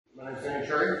My name's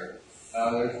D.Cherry.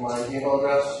 There's my email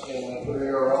address and my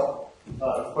Twitter URL.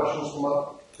 If questions come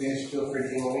up, please feel free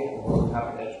to email me. I'm more than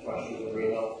happy to answer questions over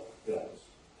email. Yeah, it's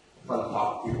fun to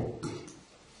talk to people.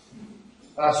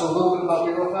 So a little bit about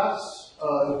me real fast,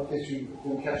 in case you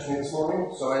didn't catch me this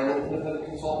morning. So I'm an independent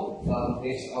consultant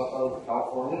based out of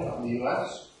California, out in the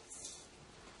U.S.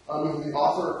 I'm the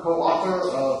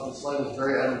co-author of, this slide is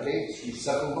very out of date,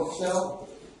 7 books now.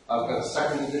 I've got a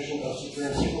second edition of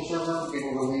SQL Server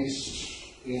being released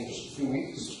in just 2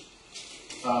 weeks.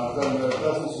 I've done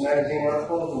dozens of magazine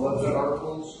articles and website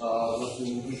articles, which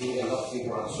usually end up being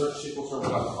on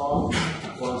searchsqlserver.com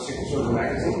or on SQL Server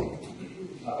magazine.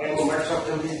 And the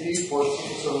Microsoft MVP for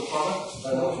SQL Server products.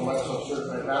 I'm also Microsoft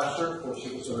Certified Master for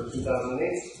SQL Server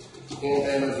 2008. And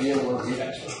I'm a VMware Lead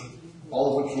Expert.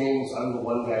 All of which means I'm the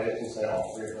one guy that can say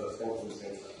all 3 of those things in the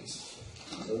same sentence.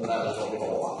 So that is only a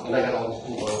lot. And I got all these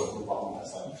cool logos from the bottom of my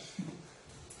slide.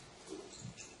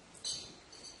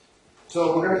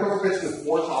 So we're going to cover basically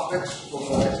 4 topics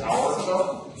over the next hour or so.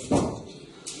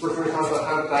 First, we're going to talk about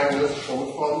how to diagnose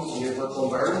performance problems in your virtual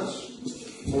environments.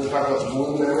 We're going to talk about the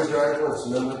blue memory driver and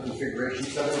some memory configuration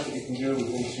settings that you can do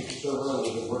within SQL Server and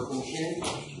within virtual machine.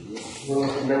 We're going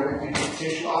to look at memory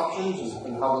duplication options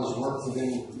and how those work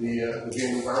within the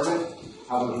VM environment,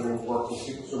 how those are going to work with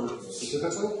SQL Server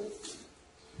specifically.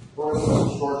 We're going to look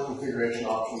at storage configuration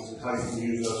options and how you can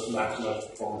use those to maximize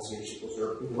performance in SQL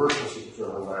Server, virtual SQL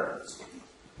Server environments.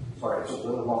 Sorry, it's a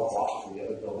really long walk from the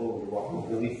other building when you're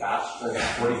walking really fast during a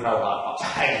 40-pound laptop.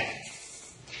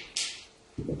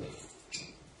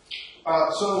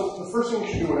 So the first thing you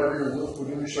should do whenever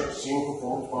you start seeing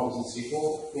performance problems in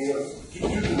SQL,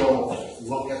 do the normal thing.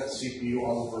 Look at the CPU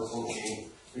on the virtual machine,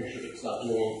 make sure it's not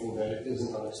doing anything that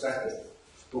isn't unexpected.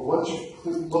 But once you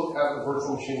look at the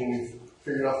virtual machine and you've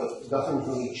figured out that nothing's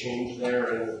really changed there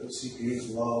and that the CPU is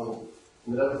low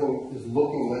and that everything is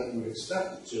looking like you would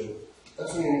expect it to,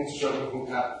 that's when you need to start looking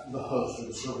at the host or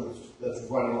the server that's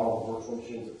running all the virtual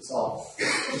machines itself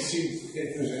to see if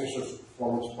there's any sorts of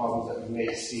performance problems that you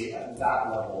may see at that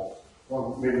level,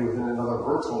 or maybe within another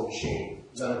virtual machine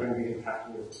that are going to be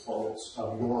impacting the performance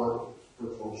of your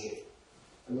virtual machine.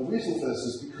 And the reason for this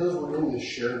is because we're in this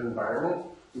shared environment,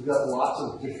 we've got lots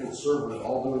of different servers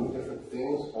all doing different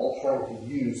things, all trying to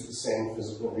use the same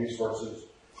physical resources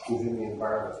within the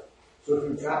environment. So if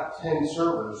you've got 10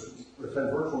 servers or 10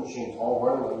 virtual machines all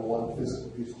running on one physical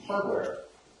piece of hardware,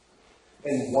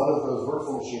 and one of those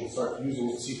virtual machines starts using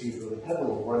its CPU really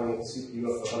heavily, running its CPU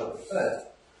up to 100%,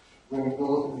 when you go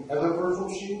look at the other virtual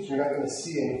machines, you're not going to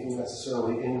see anything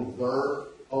necessarily in their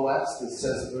OS that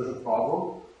says that there's a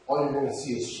problem. All you're going to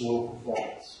see is slow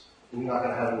performance. And you're not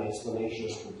going to have any explanation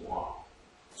as to why.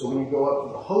 So when you go up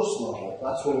to the host level,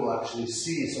 that's when you'll actually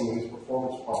see some of these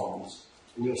performance problems.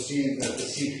 And you'll see that the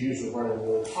CPUs are running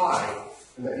really high,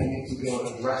 and that you need to be able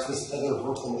to address this other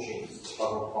virtual machines that's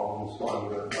causing problems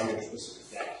on your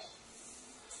specific gas.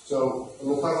 So I'm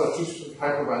going to talk about 2 specific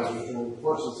hypervisors during the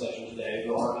course of the session today.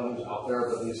 There are others out there,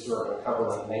 but these 2 are going to cover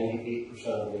like 98%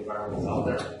 of the environments out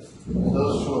there. And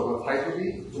those 2 are both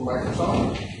Hyper-V from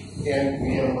Microsoft and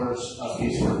VMware's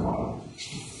vSphere product.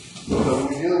 So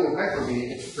when you're dealing with Hyper-V,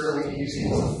 it's fairly easy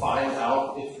to find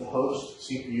out if the host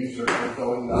CPUs are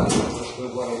going nuts or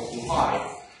they're running too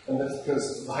high. And that's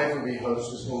because the Hyper-V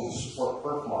host is going to support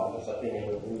perfmon, just like any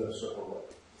other Windows server would.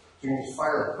 So you can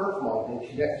fire a perfmon and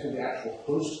connect to the actual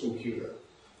host computer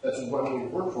that's running your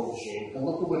virtual machine and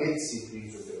look at what its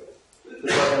CPUs are doing.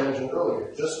 Like I mentioned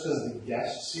earlier, just because the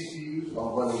guest CPUs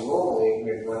are running normally,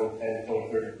 maybe running 10, 20,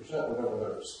 30%, whatever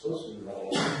they're supposed to be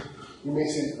running, you may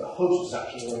see that the host is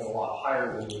actually running a lot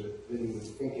higher than you would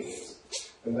think it is.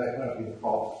 And that might be the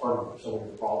problem, part of some of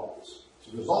your problems.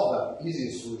 To resolve that, the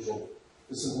easiest solution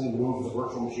is simply move the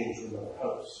virtual machine to another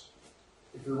host.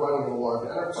 If you're running a large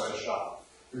enterprise shop,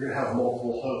 you're going to have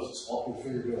multiple hosts all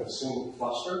configured in a single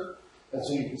cluster, and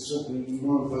so you can simply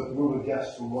move a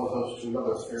guest from one host to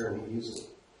another fairly easily.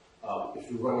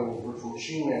 If you're running a virtual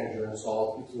machine manager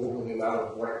installed, it's literally a matter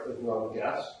of right-clicking on the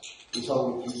guest and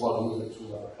telling it you want to move it to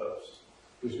another host.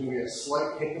 There's going to be a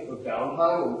slight hiccup of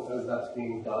downtime as that's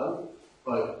being done,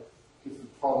 but if the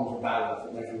problems are bad enough,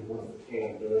 it might be worth the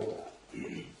pain of doing that.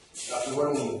 Now, if you're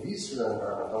running in the vSphere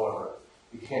environment, however,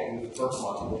 you can't use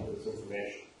perfmon to look at this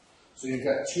information. So you've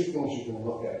got 2 things you can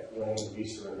look at running in the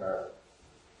vSphere environment.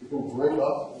 You can bring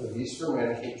up the vSphere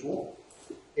management tool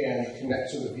and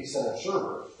connect to the vCenter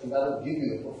server, and that'll give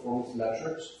you the performance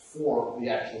metrics for the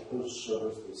actual host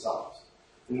servers themselves.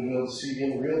 And you'll be able to see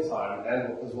in real time,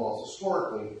 and as well as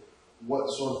historically, what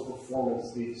sort of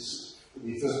performance the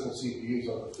physical CPUs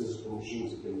on the physical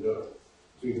machines have been doing.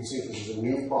 So you can see if this is a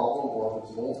new problem or if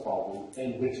it's an old problem,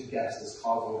 and which guest is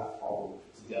causing that problem,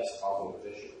 if it's the guest causing the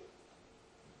issue.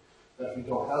 Now, if you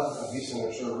don't have a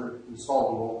vCenter server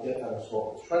installed, you won't get that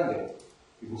historical trending.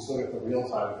 You can still get the real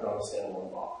time if you're on a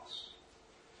standalone box.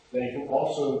 Then you can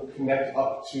also connect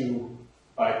up to,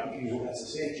 by using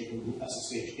SSH, you can do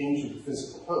SSH into the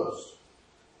physical host.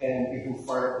 And you can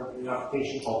fire up an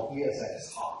application called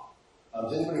ESX top.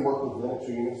 Does anybody work with Linux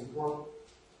or Unix before?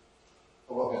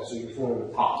 Oh, okay, so you're familiar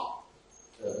with top,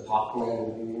 the top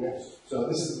command in Unix. So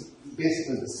this is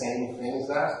basically the same thing as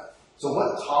that. So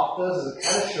what top does is it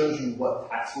kind of shows you what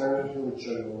task managers would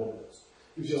show you in Windows.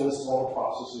 It gives you a list of all the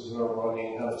processes that are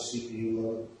running, how much CPU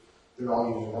load they're all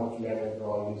using, how much memory they're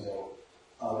all using.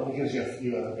 And it gives you a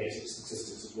few other basic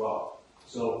statistics as well.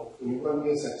 So when you run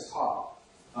ESX top,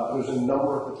 there's a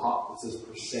number at the top that says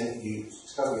percent used.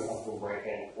 It's kind of the upper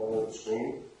right-hand corner of the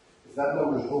screen. If that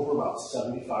number is over about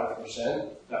 75%,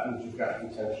 that means you've got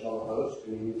contention on the host,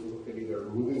 and you need to look at either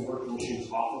moving virtual machines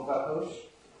off of that host,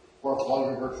 or if all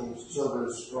your virtual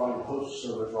servers or all your host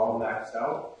servers are all maxed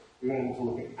out, you're going to need to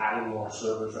look at adding more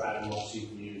servers or adding more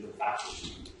CPUs or faster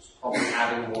CPUs. Probably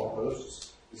adding more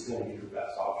hosts is going to be your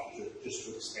best option just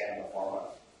to expand the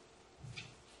format.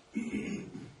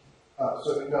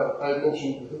 So now, I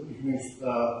mentioned you can use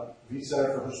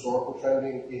vCenter for historical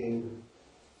trending in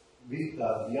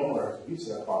VMware's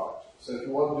vCenter product. So if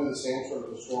you want to do the same sort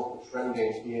of historical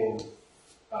trending in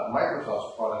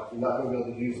Microsoft's product, you're not going to be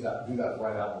able to do that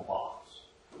right out of the box.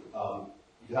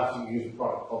 You have to use a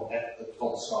product called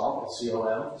SCOM,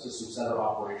 COM, System Center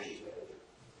Operations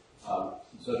Manager.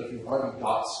 So if you've already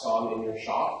got SCOM in your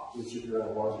shop, which if you're in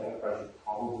a large enterprise, you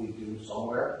probably do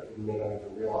somewhere, you may not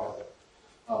even realize it.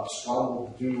 SCOM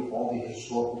will do all the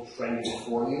historical trending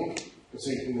for you, and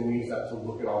so you can then use that to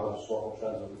look at all the historical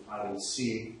trends over time and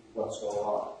see what's going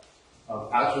on.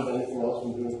 As with anything else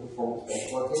when doing performance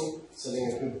benchmarking, setting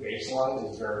a good baseline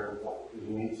is very important because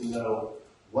you need to know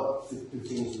what do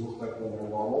things look like when they're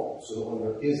normal, so that when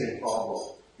there is a problem,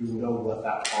 you know what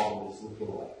that problem is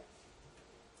looking like.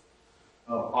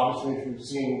 Obviously, if you've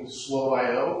seen slow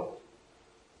I/O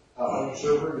on your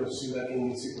server, you'll see that in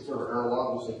the SQL Server error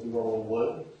log, just like you normally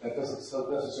would. That doesn't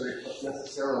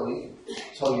necessarily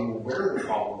tell you where the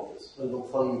problem is, but it'll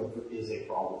tell you that there is a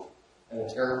problem. And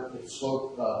if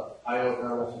slow I/O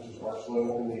error messages are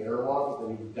showing up in the error log,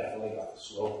 then you've definitely got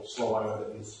slow I/O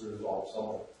that needs to be resolved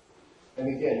somewhere. And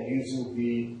again, using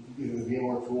either the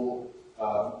VMware tool,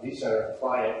 vCenter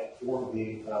client, or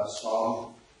the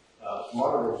SCOM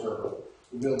monitoring server,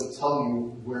 we'll be able to tell you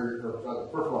where, or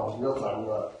first of all, real-time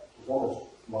performance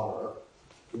monitor,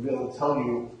 we'll be able to tell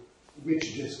you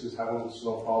which disk is having the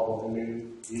slow problem, and maybe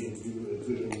be able to give you a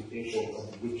good indication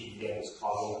of which VM is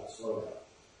causing that slowdown.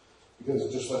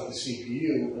 Because just like the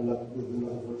CPU, with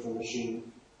another virtual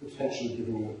machine potentially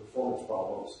giving you the performance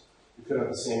problems, you could have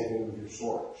the same thing with your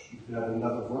storage. You could have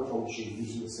another virtual machine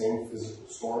using the same physical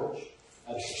storage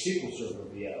as your SQL Server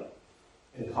VM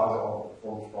and cause all the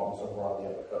performance problems over on the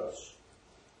other host.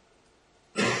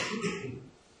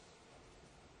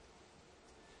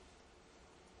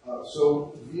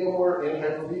 So VMware and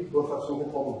Hyper-V both have something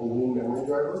called the balloon memory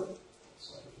driver.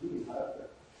 So really high up there.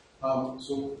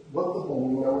 So what the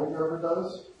balloon memory driver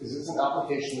does is it's an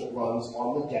application that runs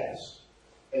on the guest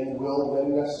and will,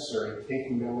 when necessary,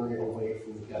 take memory away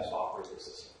from the guest operating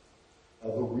system.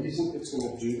 Now, the reason it's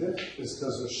going to do this is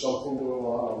because there's something going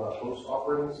on the host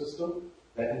operating system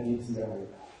that needs memory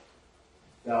back.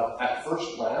 Now, at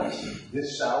first glance,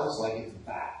 this sounds like it's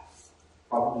bad,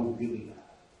 probably really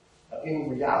bad. In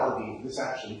reality, this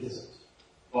actually isn't,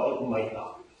 but it might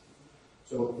not be.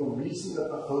 So the reason that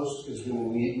the host is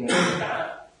going to need memory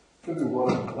back could be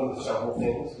one of several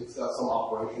things. It's got some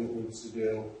operation it needs to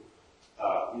do.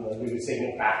 Maybe it's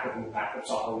taking a backup, and the backup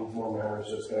software needs more memory,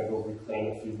 so it's going to go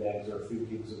reclaim a few megs or a few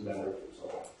gigs of memory from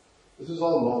somewhere. This is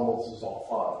all normal. This is all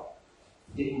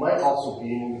fine. It might also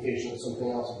be an indication that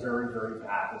something else very, very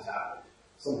bad has happened.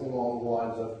 Something along the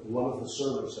lines of one of the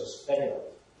servers has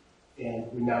failed,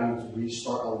 and we now need to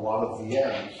restart a lot of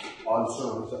VMs on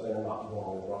servers that they're not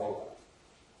normally running on.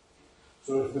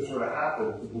 So if this were to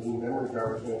happen, the balloon memory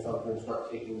driver is going to start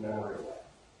taking memory away.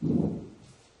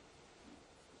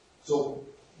 So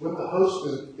when the host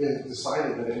is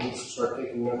decided that it needs to start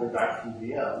taking memory back from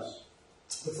VMs,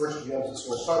 the first VMs it's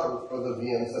going to start with are the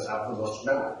VMs that have the most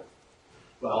memory.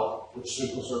 Well, which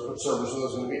servers are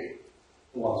those going to be?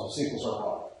 The ones with SQL Server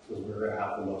on it, because we're going to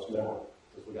have the most memory,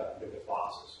 because we got the biggest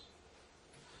boxes.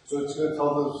 So it's going to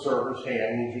tell those servers, hey,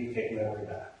 I need you to take memory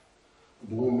back.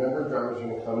 The balloon memory driver is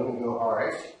going to come in and go, all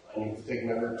right, I need to take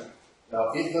memory back.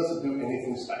 Now, it doesn't do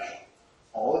anything special.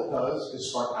 All it does is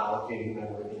start allocating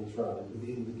memory internally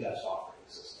within the guest operating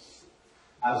system.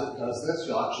 As it does this,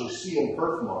 you'll actually see in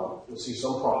perf you'll see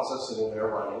some process sitting there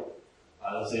running,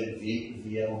 let's say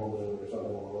VM balloon or something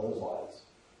along those lines.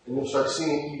 And you'll start seeing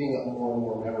it eating up more and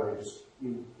more memory, just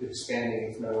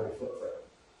expanding its memory footprint.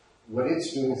 What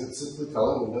it's doing is it's simply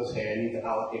telling Windows, hey, I need to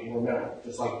allocate more memory,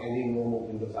 just like any normal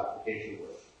Windows application would.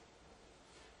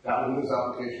 That Windows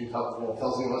application tells the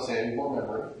OS, hey, I need more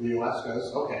memory. The OS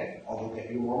goes, okay, I'll go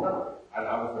get you more memory. I'm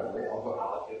out of memory, I'll go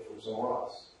allocate it from somewhere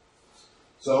else.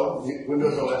 So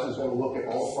Windows OS is going to look at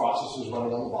all the processes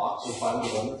running on the box and find the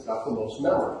one that's got the most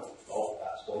memory. Well,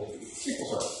 that's going to be SQL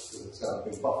Server, because it's got a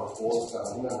big buffer pool, it's got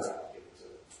a memory allocated to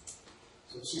it.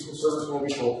 So SQL Server is going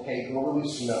to be told, hey, go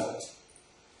release some memory.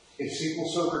 If SQL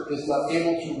Server is not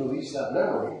able to release that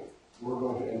memory, we're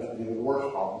going to end up getting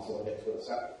worse problems that I'll get to in a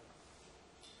second.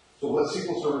 So what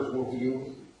SQL Server is going to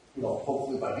do,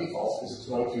 hopefully by default, is it's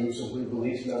going to simply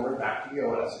release memory back to the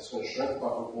OS. It's going to shrink the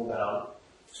buffer pool down.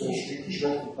 It's going to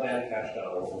shrink the plan cache down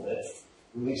a little bit.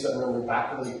 Release that memory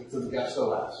back to the guest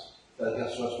OS. That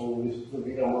guest OS will release the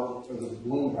VMware or the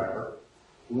Bloom driver.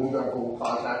 Bloom driver will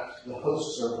contact the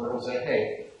host server and say,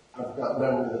 hey, I've got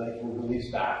memory that I can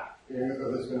release back.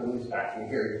 Or that's going to release back to me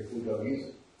here. You can go use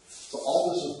it. So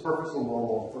all this is perfectly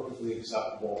normal and perfectly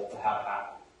acceptable to have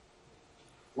happen.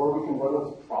 Where we can run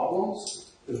into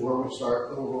problems is where we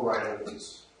start overriding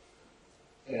these.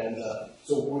 And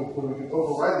so when we can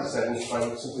override these settings by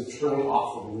simply turning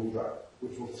off the Bloom driver,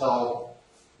 which will tell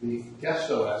the guest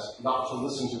OS not to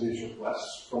listen to these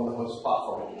requests from the host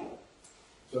platform anymore.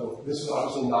 So this is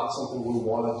obviously not something we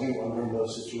want to do under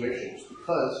those situations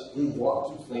because we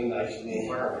want to play nice in the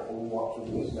environment and we want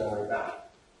to release memory back.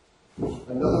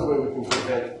 Another way we can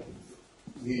prevent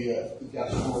the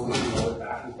guest from releasing memory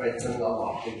back is by turning on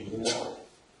lock pages in memory.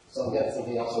 So again,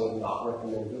 something else I would not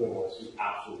recommend doing unless you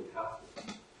absolutely have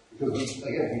to. Because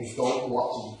we don't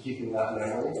want to be keeping that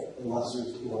memory unless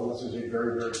there's a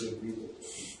very, very good reason to.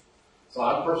 So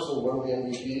I'm personally one of the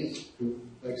MVPs who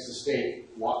likes to state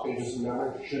lock pages in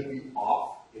memory should be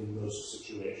off in most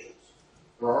situations.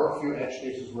 There are a few edge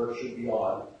cases where it should be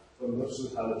on, but most of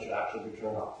the time it should actually be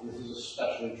turned off. And this is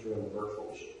especially true in the virtual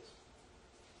machines.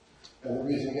 And the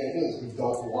reason again is we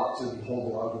don't want to be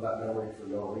holding on to that memory for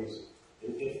no reason.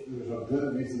 If there's a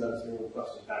good reason that it's being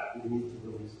requested back, we need to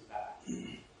release it back.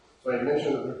 So I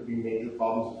mentioned that there could be major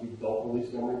problems if we don't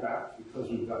release memory back because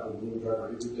we've got the Bloom driver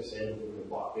either disabled or the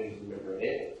block pages and memory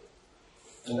enabled.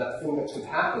 And that thing that could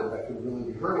happen that could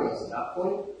really be hurting us at that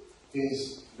point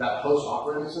is that host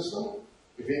operating system,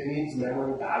 if it needs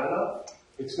memory bad enough,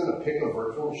 it's going to pick a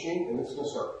virtual machine and it's going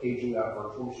to start paging that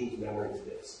virtual machine's memory to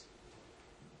disk.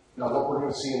 Now what we're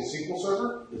going to see in SQL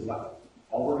Server is nothing.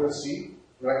 All we're going to see,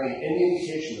 we're not getting any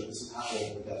indication that this is happening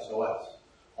in the guest OS.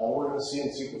 All we're going to see in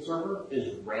SQL Server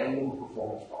is random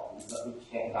performance problems that we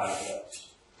can't diagnose.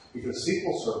 Because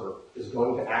SQL Server is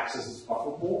going to access this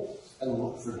buffer pool and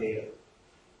look for data.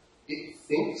 It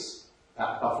thinks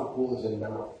that buffer pool is in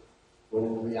memory, when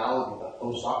in reality the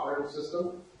host operating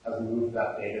system has moved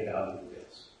that data down to the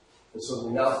disk. And so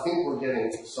we now think we're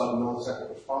getting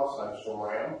sub-millisecond response times from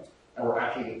RAM, and we're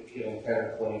actually getting 10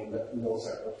 or 20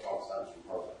 millisecond response times from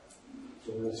hardware.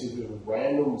 So we're going to see these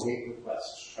random wait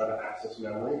requests to try to access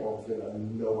memory, and we're going to have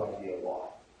no idea why.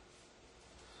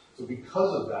 So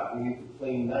because of that, we need to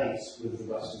play nice with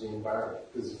the rest of the environment,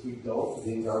 because if we don't,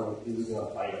 the environment is going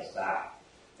to fight us back.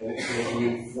 And it's going to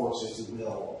reinforce its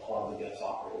will upon the guest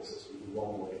operating system in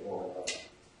one way or another.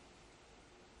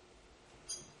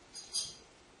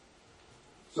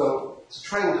 So to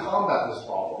try and combat this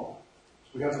problem,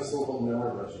 we have this thing called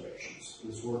memory reservations.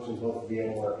 This works in both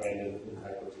VMware and in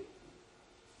Hyper-V.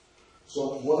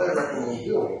 So what I recommend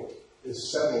doing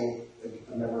is setting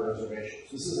a memory reservation.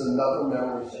 So this is another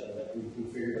memory setting that we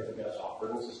configured at the guest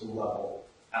operating system level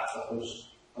at the host,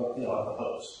 at the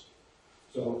host.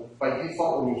 So by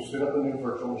default, when you spin up a new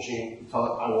virtual machine, you tell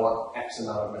it, I want X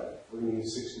amount of memory. We're going to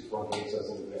use 64 gigs as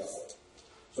an example.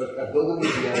 So if I build a new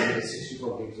VM with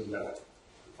 64 gigs of memory,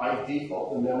 by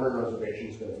default, the memory reservation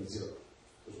is going to be 0.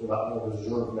 Because we're not going to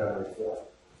reserve memory for it.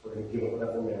 We're going to give it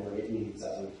whatever memory it needs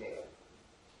as we can.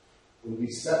 When we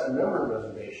set a memory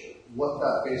reservation, what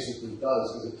that basically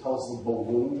does is it tells the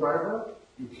Bloom driver,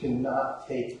 you cannot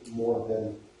take more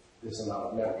than this amount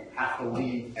of memory. You have to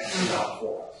leave X amount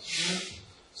for us.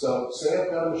 So say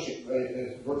I've got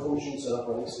a virtual machine set up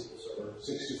running SQL Server,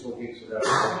 64 gigs of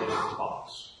memory in the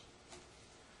box.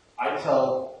 I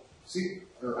tell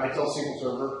SQL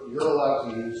Server, you're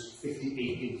allowed to use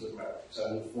 58 gigs of memory, so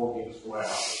I need 4 gigs for my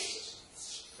operating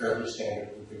system. Fairly standard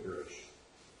configuration.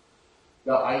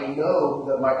 Now I know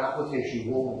that my application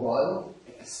will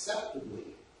run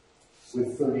acceptably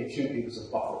with 32 gigs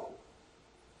of buffer.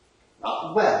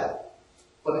 Not well,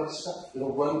 but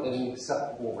it'll run at an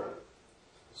acceptable rate.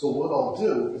 So what I'll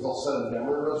do is I'll set a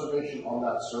memory reservation on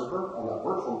that server, on that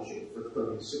virtual machine, for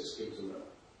 36 gigs of memory.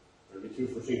 32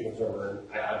 for SQL Server, and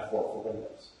I add 4 for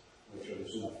Windows. Make sure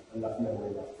there's enough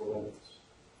memory left for Windows.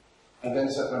 I then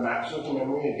set my max server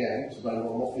memory again to my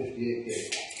normal 58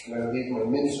 gigs, and I leave my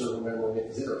min server memory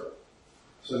at 0.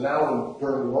 So now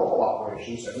during normal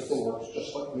operations, everything works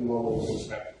just like we normally would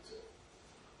expect it to.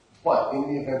 But in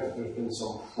the event that there's been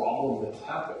some problem that's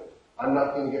happened, I'm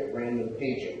not going to get random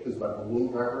paging because my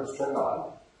balloon driver is turned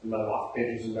on and my lock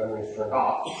pages and memory is turned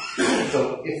off.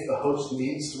 So if the host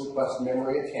needs to request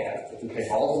memory, it can. It can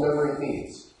take all the memory it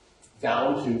needs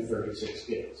down to 36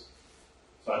 gigs.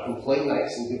 So I can play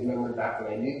nice and give memory back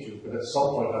when I need to, but at some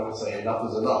point I'm going to say enough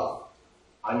is enough.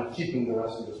 I'm keeping the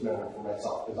rest of this memory for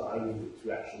myself because I need it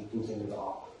to actually continue to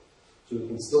operate. So we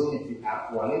can still keep the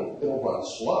app running. It'll run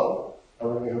slow, and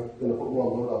we're going to put more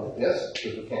load on the disk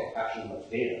because we can't cache as much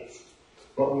data.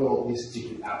 But we'll at least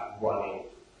keep the app running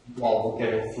while we're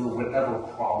getting through whatever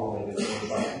problem it is we're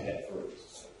trying to get through.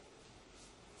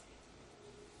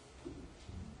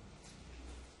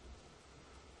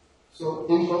 So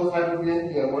in both Hyper-V and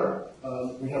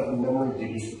VMware, we have the memory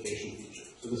deduplication feature.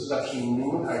 So this is actually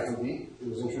new in Hyper-V. It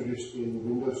was introduced in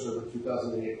Windows Server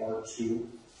 2008 R2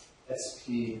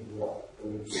 SP1.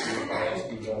 And we've seen by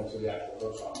SP1 to the actual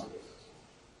host operating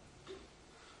system.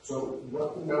 So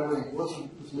what this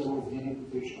memory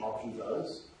deduplication option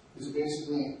does is it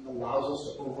basically allows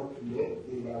us to overcommit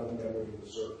the amount of memory in the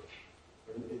server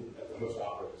at the host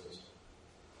operating system.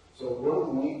 So one of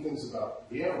the neat things about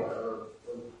VMware, or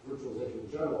virtualization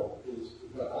in general, is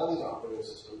we've got all these operating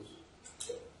systems.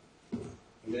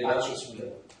 And the batteries from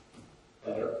there.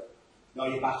 Better. No,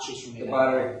 your batteries from here. The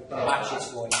battery. Batteries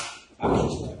for you.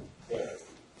 Batteries for you. Yeah.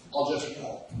 I'll just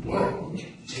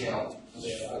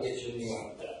I'll get you a new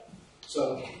one. So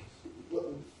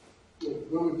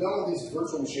when we've done all these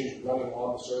virtual machines running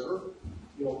on the server,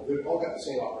 they've all got the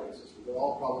same operating system. They're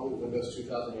all probably Windows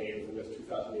 2008 or Windows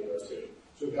 2008 R2.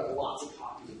 So we've got lots of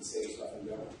copies of the same stuff in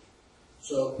memory.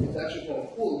 So it's actually kind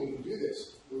of cool that we can do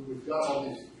this. We've got all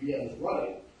these VMs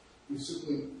running. We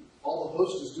simply, all the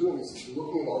host is doing is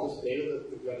looking at all this data that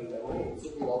we've got in memory, and it's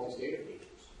looking at all these data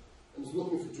pages. And it's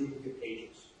looking for duplicate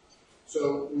pages.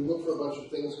 So we look for a bunch of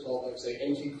things called, like, say,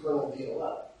 NT kernel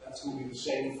DLL. That's going to be the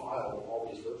same file in all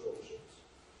these virtual machines.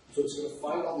 So it's going to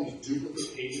find all these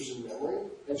duplicate pages in memory,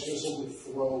 and it's going to simply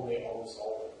throw away almost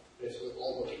all of them, basically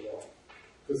all of them one.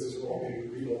 Because this is all going to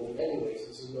be read-only anyways,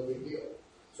 this is no big deal.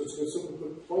 So it's going to simply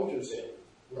put pointers in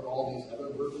where all these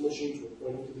other virtual machines were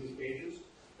pointing to these pages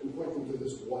and point them to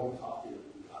this one copy that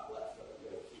we've got left that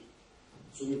we're going to keep.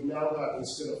 So we've now got,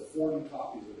 instead of 40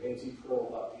 copies of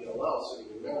ntKernel.dll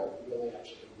sitting in memory, we only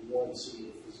actually have one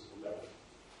single physical memory.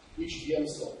 Each VM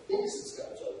still thinks it's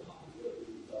got its own copy, but it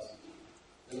really doesn't.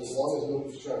 And as long as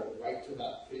nobody's trying to write to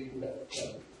that page of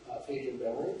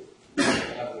memory, we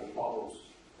don't have any problems.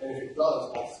 And if it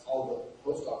does, all the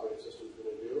host operating system is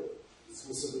going to do is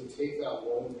going to simply take that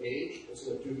one page, it's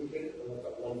going to duplicate it, and let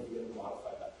that one VM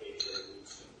modify that page where it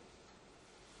needs to.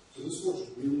 So this works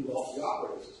really well for the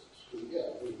operating systems. Because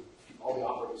again, all the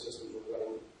operating systems are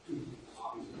running duplicate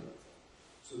copies of everything.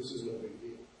 So this is no big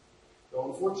deal.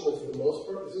 Now, unfortunately, for the most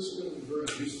part, this is going to be very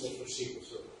useful for SQL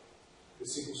Server. The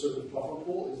SQL Server buffer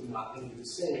pool is not going to be the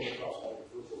same across all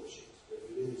your virtual machines. If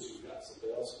it is, you've got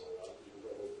something else going on. You're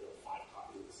running 5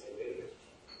 copies of the same database.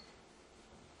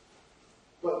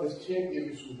 But this can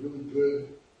give you some really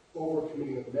good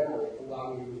overcommitting of memory,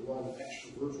 allowing you to run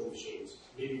extra virtual machines,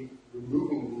 maybe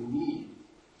removing the need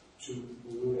to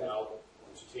balloon out or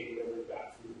to take memory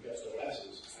back from your guest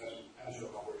OSs as your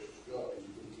operations go, and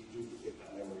you can deduplicate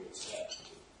that memory instead.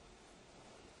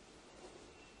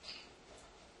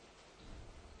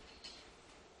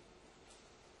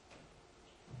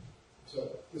 So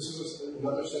this is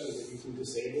another setting that you can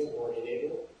disable or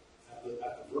enable at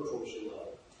the virtual machine level.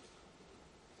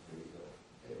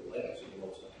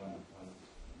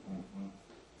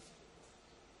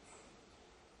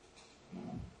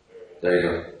 There you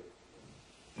go.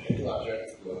 Thank you, Roger.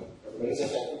 Everybody say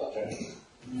thank you, Roger.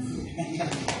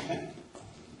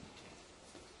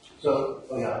 So,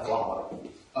 that's a lot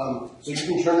more. So you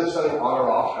can turn this setting on or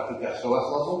off at the guest OS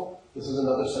level. This is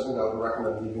another setting that I would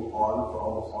recommend leaving on for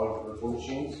almost all your virtual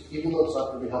machines, even though it's not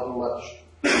going to be helping much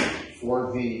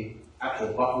for the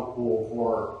actual buffer pool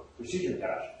for procedure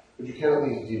cache. But you can at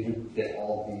least deduplicate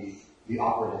all the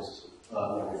operating system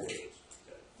memory pages.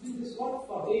 This work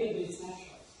for database snapshots.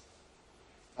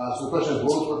 So the question is,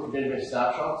 will this work for database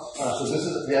snapshots? So this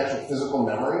is the actual physical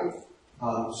memory.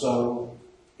 So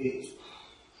if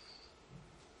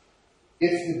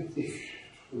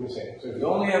Let me see. So if You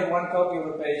only have one copy of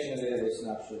a page in a database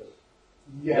snapshot. You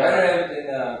yeah. better have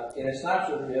it in a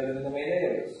snapshot if you have it in the main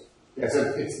database. Yeah,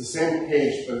 so it's the same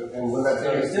page, but and when that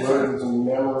So page it's is loaded into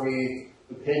memory,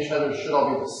 the page headers should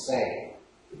all be the same.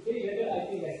 The page header, I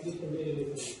think that's different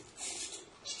database.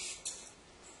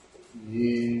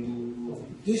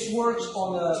 This works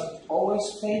on a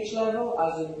OS page level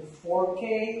as in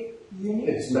 4K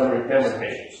units. It's memory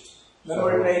pages.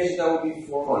 Memory pages that would be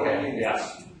 4K 4K, units.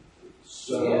 yeah.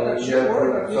 So Yeah, that should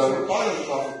work. At least so- you're part of the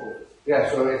buffer pool. yeah,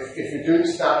 so if you're doing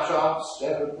snapshots,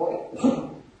 yeah, good point.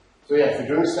 So yeah, if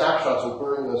you're doing snapshots and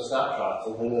querying those snapshots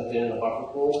and putting that in the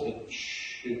buffer pool, it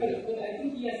should But I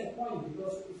think he has a point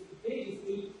because if the page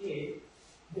is 8K,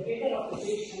 the header of the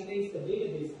page contains the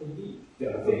database ID.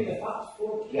 Yeah, So in the first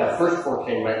 4K. yeah, first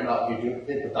 4K might not be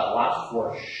duplicate, but that last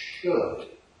 4 should,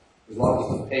 as long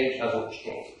as the page hasn't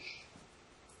changed.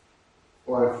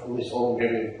 Or if at least only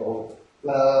maybe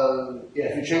yeah,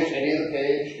 if you change any of the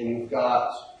page and you've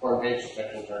got foreign page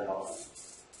protection turned on,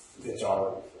 it's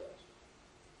already flipped.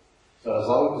 So as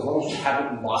long as you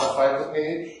haven't modified the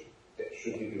page, it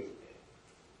should be duplicated.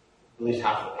 At least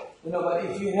half of it. No, but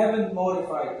if you haven't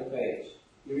modified the page,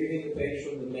 you're reading the page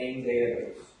from the main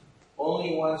database.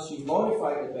 Only once you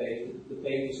modify the page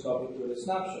is copied to the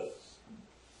snapshot.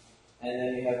 And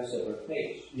then you have a separate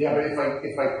page. Yeah, but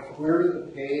if I query the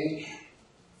page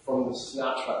from the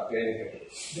snapshot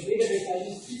database, The database ID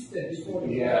is twisted before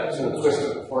you yeah, it's going to twist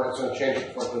it before it's going to change it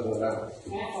before it goes in the memory.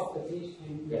 half of the page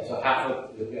can be. Yeah, so half of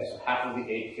the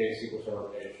 8K SQL Server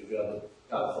page should be able to.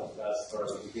 That's sort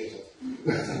of confusing.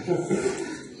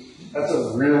 That's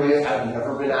a really I've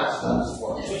never been asked that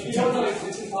before. But you don't know if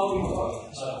this is how we work.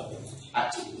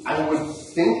 I would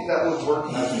think that would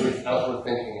work as we're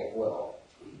thinking it will,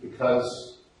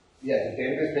 because yeah, the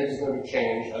database page is going to be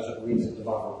changed as it reads it to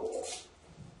buffer pool.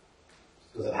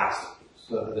 Because it has to be,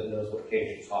 so that it knows what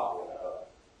page it's talking about.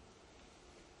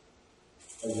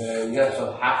 And then, yeah,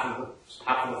 so half of the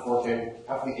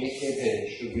 8K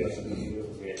page should be able to be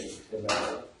duplicated in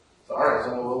memory. So, alright, so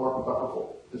we'll work with buffer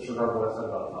pool. Disregard what I said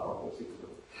about not working with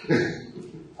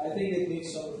SQL. I think it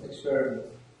needs some experiment.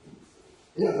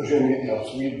 Yeah, we're going to need,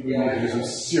 so we need to do some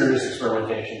serious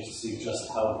experimentation to see just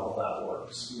how well that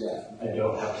works. Yeah. I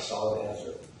don't have a solid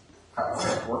answer. How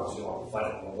it works, you want to fight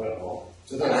it on the way home.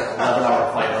 So then I have an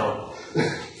 11-hour flight home.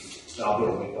 So I'll be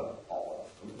able to wake up all up,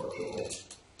 unfortunately.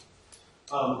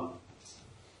 I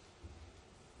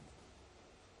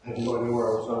have no idea where I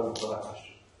was going for that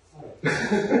question.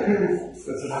 That's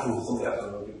what happens when somebody asks a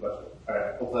really good question.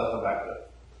 Alright, hopefully I'll come back to it.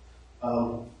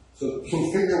 So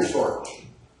configuring storage.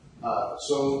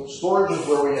 So storage is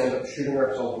where we end up shooting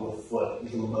ourselves in the foot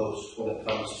the most when it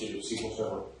comes to SQL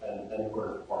Server and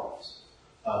query performance.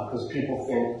 Because people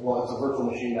think, well, it's a virtual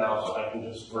machine now, so I can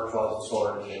just virtualize the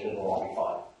storage and it'll all be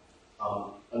fine.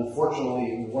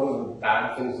 Unfortunately, one of the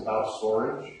bad things about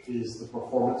storage is the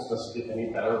performance doesn't get any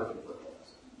better if you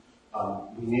virtualize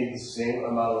it. We need the same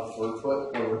amount of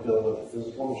throughput when we're dealing with a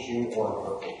physical machine or a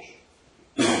virtual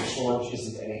machine. Storage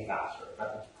isn't any faster. In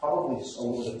fact, it's probably a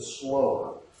little bit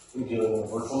slower when dealing with a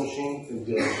virtual machine than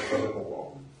dealing with a physical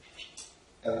world.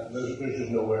 And there's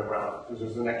just no way around it, because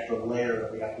there's an extra layer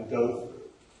that we have to go through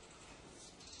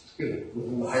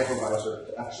within the hypervisor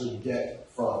to actually get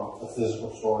from a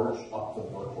physical storage up to the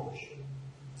virtual machine.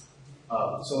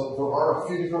 So there are a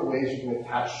few different ways you can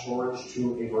attach storage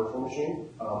to a virtual machine.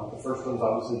 The first one is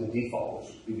obviously the default,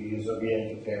 which would be to use a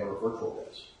VMDK or a virtual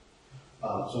disk.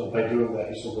 So by doing that,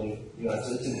 you simply,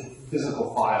 it's a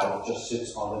physical file that just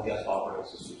sits on the guest operating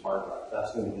system's hard drive.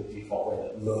 That's going to be the default way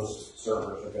that most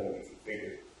servers are going to be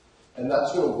configured. And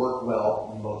that's going to work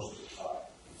well most of the time.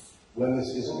 When this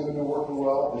isn't going to be working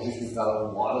well is if you've got a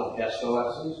lot of guest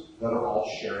OSs that are all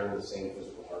sharing the same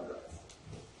physical hard drive.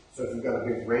 So if you've got a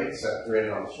big RAID set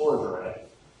created on the storage array,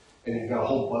 and you've got a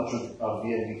whole bunch of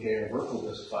VMDK or virtual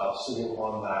disk files sitting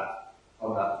on that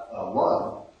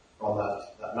LUN, on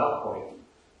that mount point,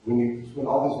 when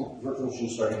all these virtual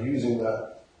machines start using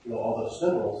that, all those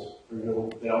spindles,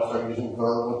 they all start using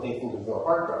what they think is their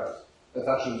hard drive, that's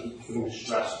actually putting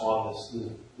stress on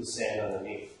the sand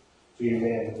underneath. So you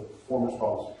may end up with performance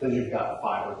problems because you've got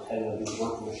 5 or 10 of these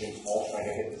virtual machines all trying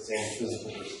to hit the same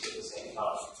physical disk at the same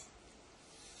time.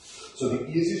 So the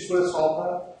easiest way to solve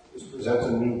that is present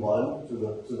a new LUN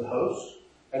to the host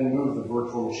and move the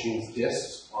virtual machine's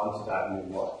disks onto that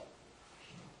new LUN.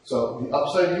 So the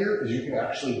upside here is you can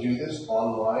actually do this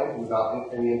online without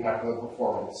any impact on the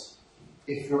performance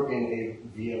if you're in a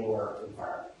VMware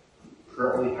environment.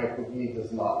 Currently, Hyper-V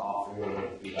does not offer you a way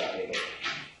to do that natively.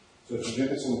 So if you do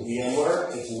this in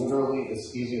VMware, it's literally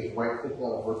as easy as right-clicking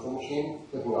on a virtual machine,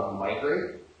 clicking on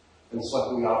Migrate, and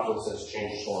selecting the option that says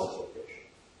Change Storage Location.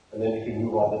 And then you can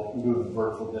move the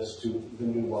virtual disk to the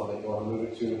new one that you want to move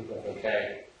it to, click OK,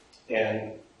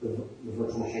 and the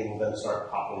virtual machine will then start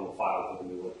copying the file to the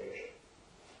new location.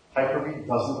 Hyper-V doesn't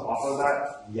offer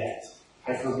that yet.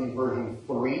 Hyper-V version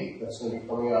 3, that's going to be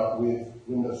coming out with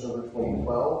Windows Server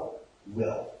 2012,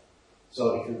 will.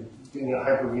 So if you're doing a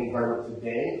Hyper-V environment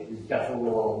today, you definitely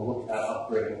want to look at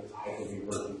upgrading to Hyper-V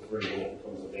version 3 when it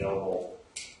becomes available,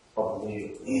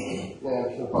 probably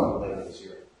later this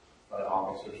year, by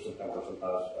August or September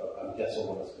sometimes. I'm guessing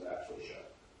when it's going to actually show.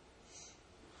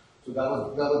 So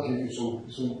that'll give you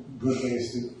some good ways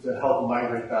to help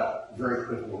migrate that very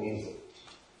quickly and easily.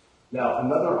 Now,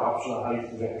 another option on how you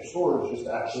present your storage is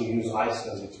to actually use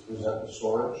iSCSI to present the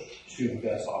storage to the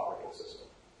guest operating system.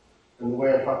 And the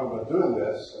way I'm talking about doing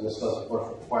this, and this does of course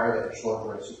require that your storage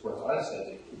array supports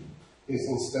iSCSI, is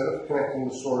instead of connecting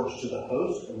the storage to the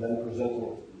host and then presenting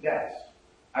it to the guest,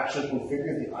 actually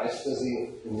configure the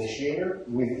iSCSI initiator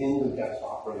within the guest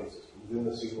operating system, within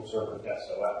the SQL Server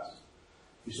guest OS.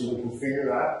 You simply configure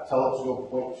that, tell it to go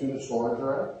point to the storage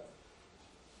array,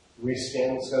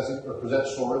 rescan the SCSI, or present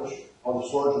storage on the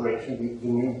storage array to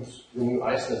the new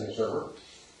iSCSI server,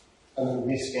 and then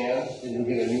rescan, and you'll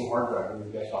get a new hard drive in your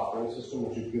guest operating system,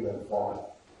 which you can then format.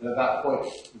 And at that point,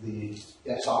 the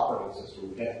guest operating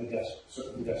system,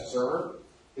 the guest server,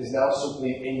 is now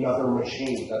simply another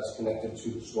machine that's connected to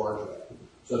the storage array.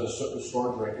 So the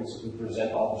storage array can simply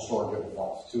present all the storage it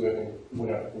wants to it in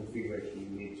whatever configuration you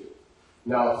need to.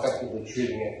 Now effectively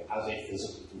treating it as a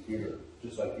physical computer,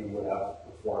 just like you would have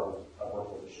before a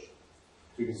virtual machine.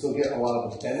 So you can still get a lot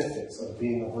of the benefits of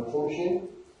being a virtual machine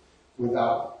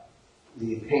without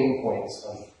the pain points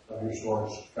of your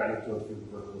storage trying to go through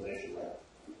the virtualization layer.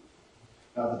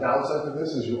 Now the downside to this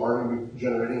is you are going to be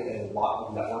generating a lot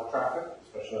of network traffic,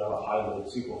 especially on a high-load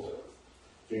SQL server.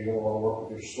 So you're going to want to work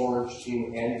with your storage team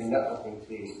and your networking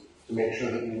team to make sure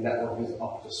that your network is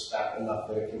up to spec enough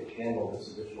that it can handle this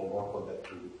additional workload that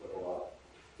you'll be putting on.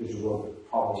 Because you will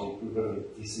probably put a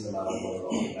decent amount of load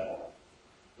on the network.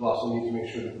 You'll also need to make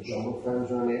sure that the jumbo frames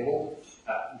are enabled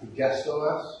at the guest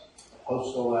OS, the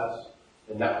host OS,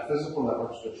 the physical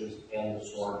network switches, and the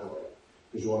storage array.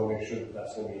 Because you want to make sure that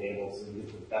that's going to be enabled so you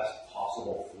get the best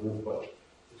possible throughput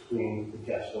between the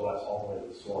guest OS all the way to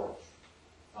the storage.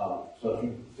 So if you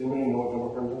anybody know what jumbo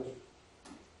frames is?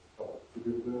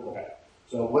 Okay.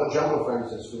 So what jumbo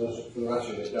frames is, for the rest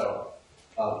of you that don't,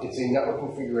 it's a network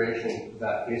configuration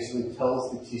that basically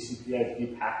tells the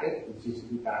TCP/IP packet,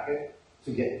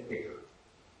 to get bigger.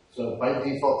 So by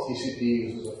default, TCP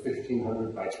uses a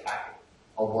 1500 byte packet.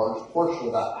 A large portion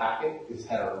of that packet is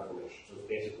header information, so it's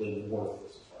basically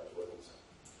worthless as far as we're concerned.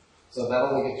 So that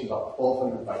only gets you about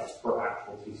 1200 bytes per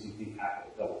actual TCP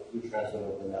packet that we transmit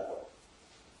over the network.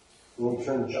 When we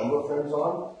turn jumbo frames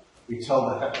on, we tell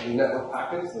the network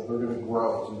packets that they're going to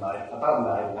grow to about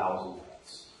 9,000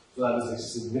 bytes. So that is a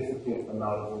significant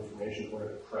amount of information we're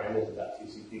going to cram into that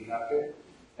TCP packet,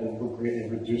 and we're greatly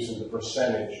reducing the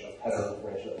percentage of header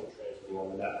information that we're transmitting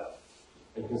on the network.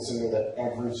 And considering that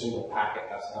every single packet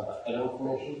has to have that header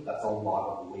information, that's a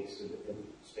lot of wasted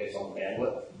space on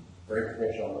bandwidth or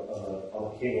information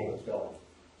on the cable that's going.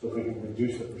 So if we can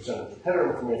reduce the percentage of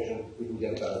header information, we can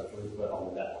get a better throughput on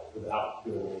the network without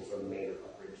doing any sort of major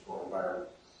upgrades to our environment.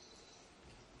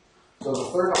 So the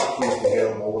third option that's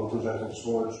available when presenting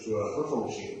storage to a virtual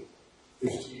machine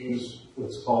is to use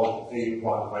what's called a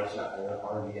raw device mapping, or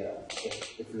RDM.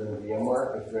 If you're in a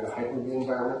VMware, if you're in a Hyper-V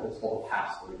environment, it's called a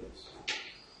pass-through disk.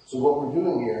 So what we're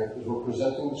doing here is we're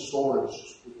presenting the storage,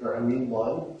 or a new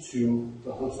one, to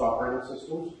the host operating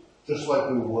systems, just like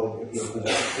we would if you were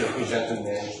to present and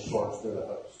manage the storage through the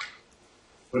host.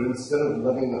 But instead of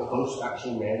letting the host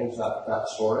actually manage that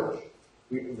storage,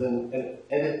 we then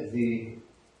edit the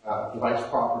device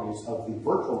properties of the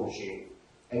virtual machine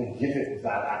and give it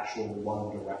that actual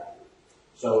one directly.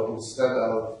 So instead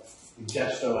of the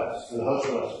guest OS and the host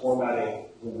OS formatting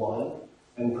the one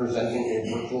and presenting a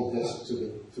virtual disk to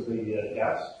the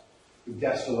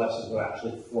guest OS is what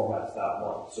actually formats that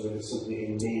one. So it is simply a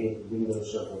native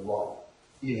Windows Server 1,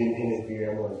 even in a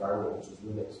VMware environment which is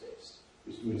Linux-based.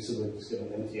 We simply just get an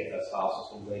NTFS file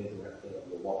system laid directly on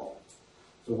the one.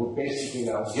 So we're basically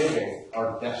now giving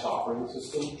our guest operating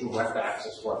system direct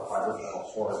access to our fiber channel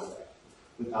storage array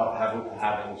without having to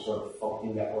have any sort of funky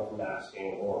network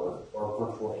masking or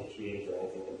virtual HVAs or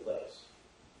anything in place.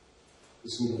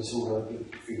 This can give us some really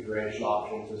good configuration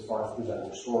options as far as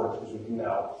presenting storage, because we can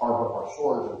now carve up our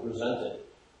storage and present it,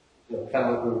 kind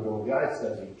of like we were doing with the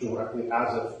iSCSI, directly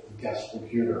as if the guest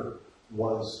computer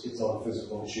was its own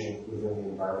physical machine within the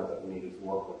environment that we needed to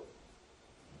work with.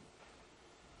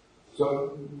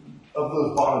 So, of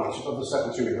those bottom, of the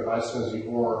second two, either iSCSI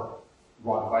or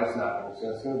raw device mapping. So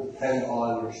it's going to depend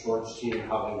on your storage team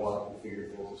how they want to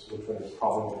configure things, which one is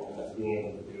probably going to end up being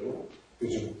able to do,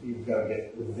 because you've got to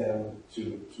get with them to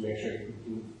make sure you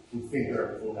can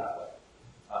configure everything that way.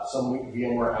 Some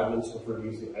VMware admins prefer to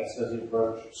use the SQL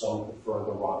approach. Some prefer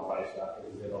the raw device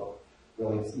mapping because they don't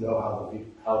really know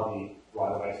how the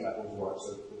raw device mapping works.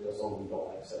 So some of them don't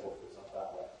like setting things up that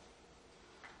way.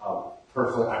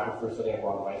 Personally, I prefer setting up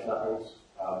raw device mappings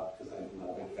because I'm not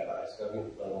a big fan of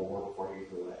SQL, but it'll work for you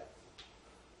either way.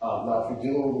 Now, if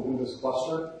you're dealing with a Windows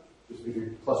cluster, just if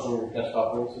you're clustering your desktop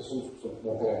operating systems, so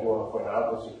one thing I do want to point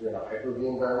out is if you're in a Hyper-V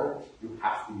environment, you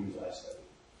have to use SQL.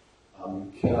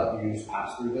 You cannot use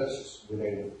pass-through disks with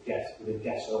a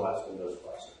guest OS Windows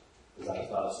cluster, because that is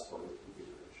not a supported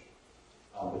configuration.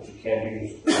 But you can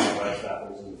use device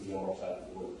mappings in the VMware side of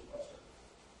the Windows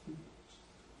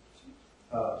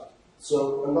cluster.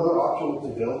 So another option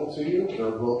that's available to you,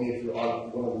 there will be if you're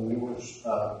on one of the newer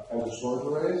kinds of storage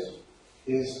arrays,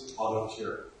 is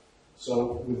auto-tiering.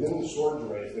 So within the storage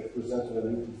arrays, they've presented a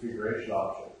new configuration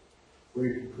option where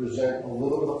you can present a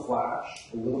little bit of flash,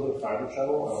 a little bit of fiber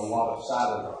channel, and a lot of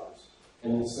SATA drives.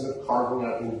 And instead of carving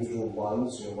out individual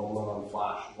ones, one on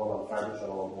flash, one on fiber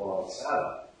channel, and one on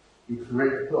SATA, you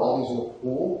put all these in a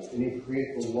pool, and you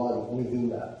create the one within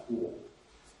that pool.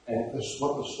 And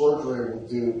what the storage array will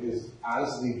do is,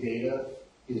 as the data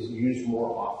is used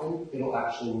more often, it'll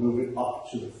actually move it up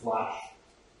to the flash.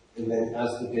 And then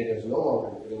as the data is no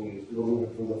longer getting used, it'll move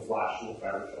it from the flash to the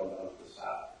fiber channel down to the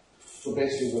SATA. So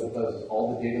basically what it does is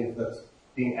all the data that's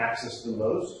being accessed the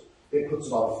most, it puts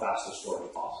it on the fastest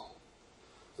storage possible.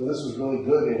 So this is really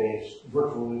good in a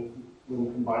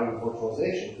when combined with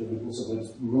virtualization, because we can simply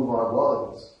move our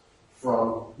loads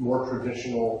from more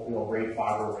traditional, RAID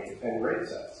 5 or RAID 10 RAID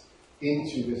sets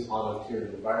into this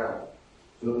auto-tiered environment,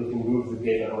 so that we can move the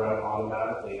data around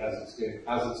automatically as it's getting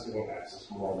access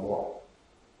more and more.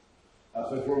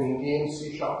 So if you're in an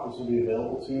EMC shop, this will be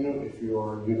available to you if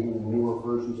you're using the newer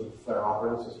versions of the Flare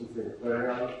operating system for your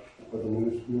Clarion, or the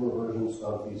newer versions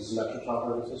of the Symmetric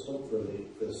operating system for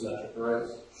the symmetric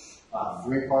arrays.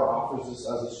 3PAR offers this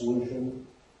as a solution.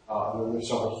 And then there's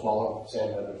several smaller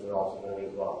SAN vendors that are also doing it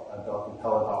as well. Dell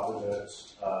Compellent offers it,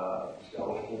 Dell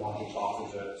Logic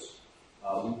offers it.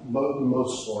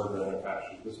 Most storage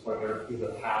manufacturers at this point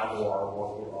either have or are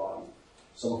working on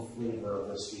some flavor of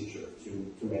this feature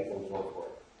to make things work for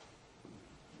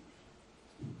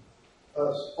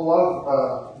it. A lot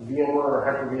of VMware or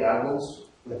Hyper-V admins,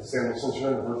 like say, since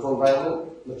you're in a virtual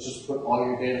environment, let's just put all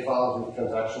your data files and your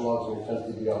transaction logs and your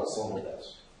 10TB on a single disk.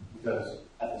 Because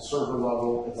at the server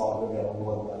level, it's all going to be on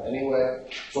one anyway.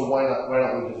 So why not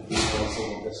we just do it on a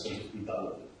single disk and just be done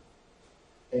with it?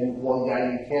 And while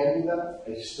yeah, you can do that,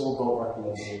 I still don't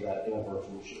recommend doing that in a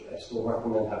virtual machine. I still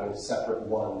recommend having separate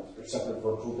ones or separate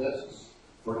virtual disks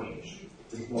for each.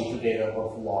 One for data, one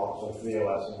for logs, one for the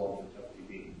OS, and one for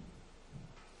FTP.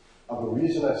 The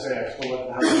reason I say I still like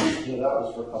to have them split up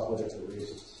is for a couple of different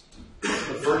reasons.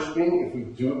 The first being, if we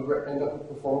do end up with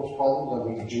performance problems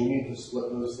and we do need to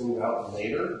split those things out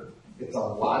later, it's a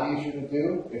lot easier to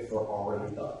do if they're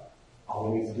already done. All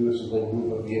we need to do is simply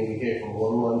move a VMDK from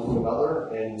one to another,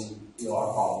 and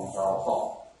our problems are all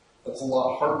solved. That's a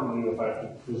lot harder to do if I have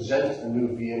to present a new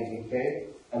VMDK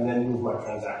and then move my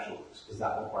transaction logs, because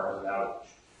that requires an outage.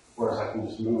 Whereas I can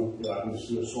just move, I can just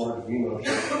do a storage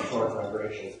vMotion, storage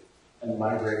migration, and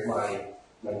migrate my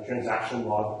transaction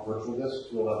log virtual disk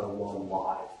to another one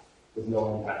live with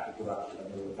no impact to production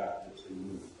and no impact to the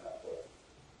moved that way.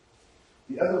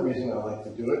 The other reason I like to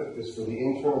do it is for the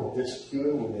internal disk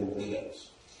queuing within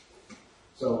Windows.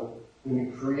 So when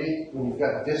you've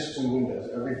got disks in Windows,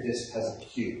 every disk has a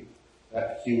queue.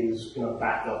 That queue is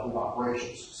backed up with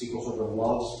operations. SQL Server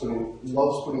loves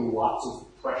putting lots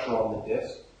of pressure on the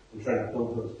disk and trying to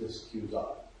build those disk queues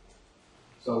up.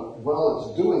 So while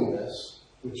it's doing this,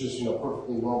 which is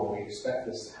perfectly normal, we expect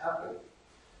this to happen.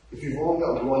 If you've only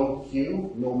got one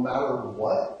queue, no matter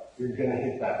what, you're going to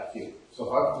hit that queue. So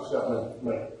if I've just got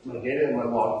my data and my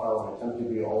log file and I attempt to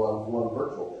be all on one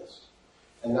virtual disk,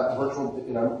 and that virtual,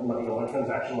 my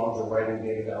transaction logs are writing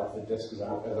data down to the disk as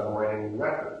I'm writing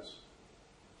records,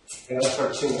 and I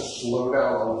start seeing a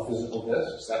slowdown on the physical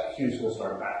disks, that queue is going to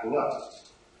start backing up.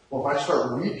 Well, if I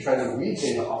start trying to read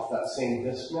data off that same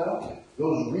disk now,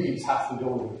 those reads have to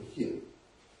go into the queue,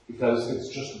 because it's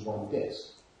just one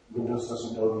disk. Windows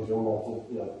doesn't know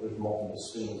there's multiple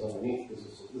spins underneath.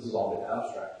 This is all been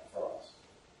abstracted from us.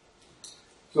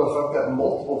 So if I've got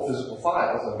multiple physical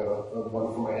files, I've got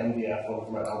one for my MDF, one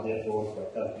for my LDF, and one for my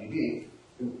FTP,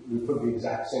 we put the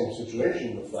exact same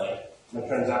situation into play. My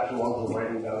transaction logs are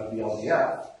writing down to the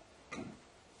LDF.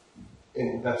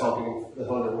 And that's all getting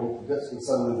to disk, and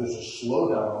suddenly there's a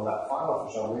slowdown on that file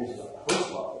for some reason at the host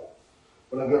level.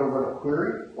 When I go to run a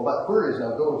query, well, that query is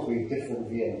now going to a different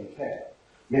VMDK.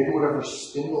 Maybe whatever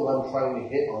spindle I'm trying to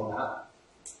hit on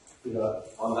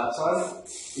that side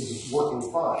is working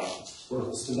fine, whereas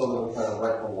the spindle that I'm trying to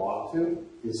write the log to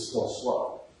is still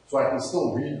slow. So I can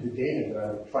still read the data that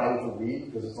I'm trying to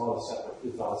read because it's on a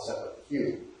separate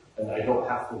queue, and I don't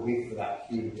have to wait for that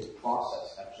queue to get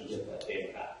processed to actually get that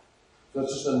data back. So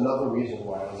it's just another reason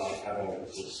why I like having it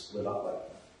split up like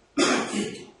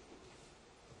that.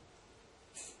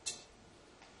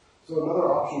 So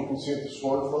another option you can see at the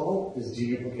storage level is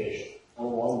deduplication, and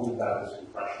along with that is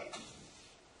compression.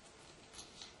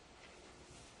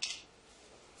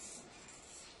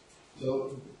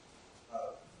 So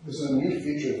this is a new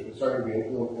feature that's starting to be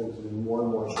implemented in more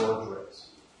and more storage arrays,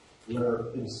 where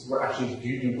we're actually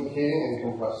deduplicating and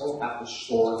compressing at the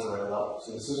storage array level.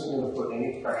 So this isn't going to put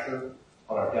any pressure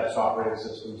on our guest operating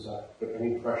systems, put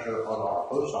any pressure on our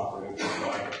host operating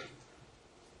system.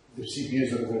 The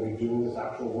CPUs that are going to be doing this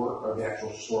actual work are the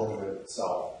actual storage array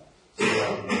itself.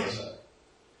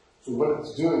 So what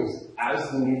it's doing is,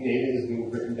 as the new data is being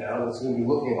written down, it's going to be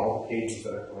looking at all the pages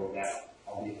that are coming down,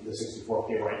 all the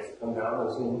 64K writes that come down, and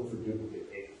it's going to look for duplicate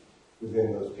pages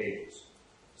within those pages.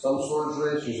 Some storage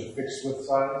arrays use a fixed width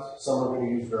size. Some are going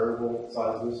to use variable width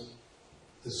sizes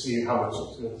to see how much,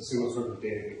 to see what sort of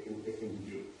data it can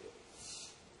duplicate.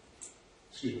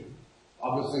 Excuse me.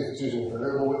 Obviously, if it's using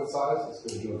variable width size, it's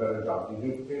going to do a better job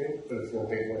deduplicating, but it's going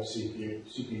to take more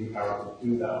CPU power to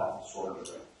do that on the storage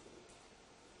array.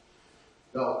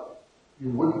 Now, you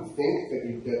wouldn't think that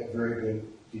you'd get very good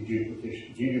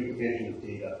deduplication of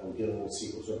data from dealing with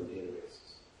SQL Server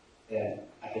databases. And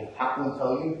I can happily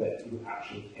tell you that you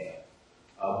actually can.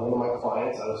 One of my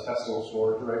clients, I was testing a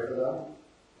storage array for them,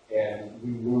 and we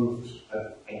moved,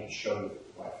 I can show you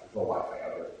the Wi-Fi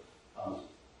out here.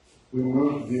 We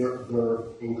moved their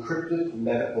encrypted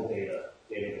medical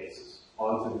databases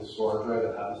onto the storage array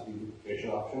that had this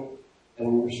deduplication option,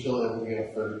 and we were still able to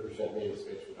get a 30% data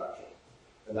space reduction.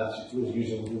 And that was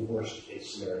using the worst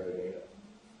case scenario data.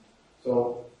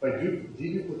 So by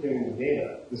deduplicating the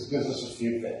data, this gives us a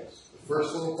few things. The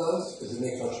first thing it does is it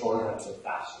makes our storage actually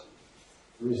faster.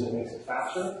 The reason it makes it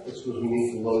faster is because we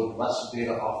need to load less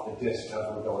data off the disk as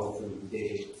we're going through the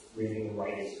data reading and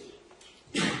writing.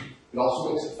 It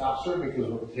also makes it faster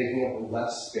because we're taking up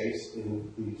less space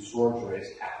in the storage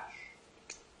array's cache.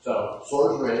 So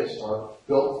storage arrays are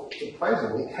built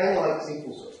surprisingly kind of like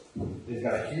SQL Server. They've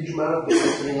got a huge amount of data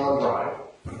sitting on drive,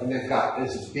 and they've got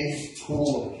this big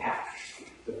tool of cache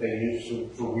that they use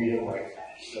to read and write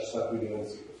cache, just like we do in SQL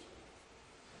Server.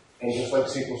 And just like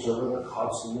SQL Server, they're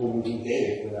constantly moving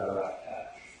data in and out of that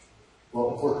cache.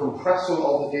 Well, if we're compressing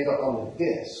all the data on the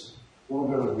disk, when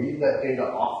we're going to read that data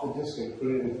off the disk and put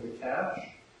it into the cache,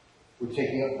 we're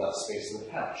taking up less space in the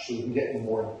cache, so we can get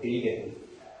more data into the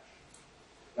cache.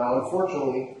 Now,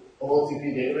 unfortunately,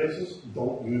 OLTP databases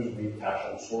don't use read cache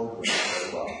on storage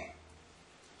arrays very well.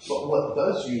 But what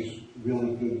does use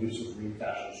really good use of read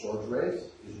cache on storage arrays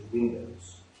is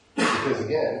Windows. Because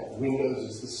again, Windows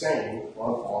is the same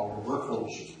on all your virtual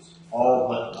machines. All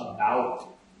but about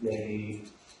maybe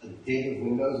a gig of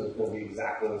Windows is going to be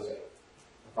exactly the same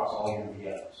across all your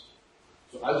VMs.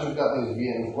 So as you've got those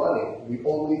VMs running, the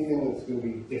only thing that's going to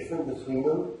be different between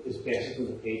them is basically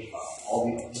the page file. All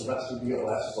the rest of the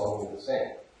OS is all going to be the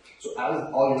same. So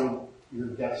as all your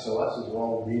guest OSs are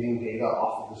all reading data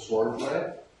off of the storage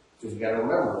array, because you got to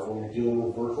remember, when you're dealing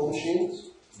with virtual machines,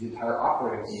 the entire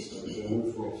operating system is going to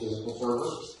move from a physical server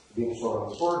to being stored on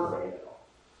the storage array now.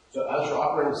 So as your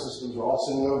operating systems are all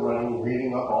sitting there running,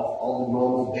 reading up all the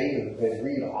normal data that they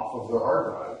read off of their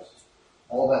hard drives,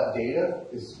 all that data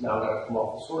is now going to come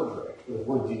off the storage array. But if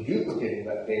we're deduplicating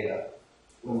that data,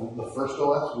 when the first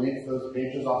OS reads those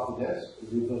pages off the disk,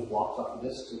 reads those blocks off the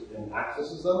disk and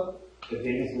accesses them, the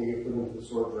data is going to get put into the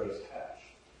storage array's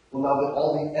cache. Well, now that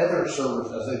all the other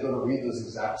servers, as they go to read those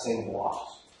exact same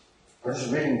blocks, are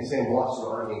just reading the same blocks that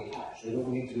are already in cache. They don't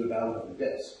need to go down to the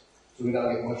disk. So we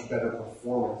now get much better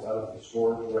performance out of the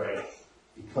storage array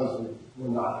because we're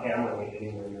not hammering it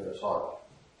anywhere near as hard.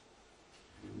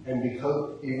 And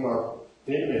because even our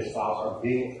database files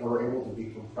are able to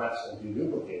be compressed and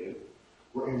deduplicated,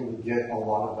 we're able to get a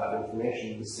lot of that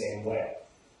information the same way.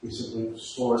 We simply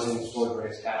store it in the storage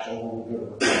array's cache, and when we go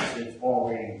to request, it's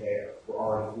already there. We're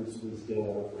already simply getting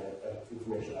that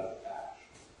information out of the cache.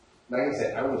 And I can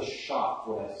say, I was shocked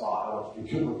when I saw how much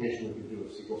deduplication we could do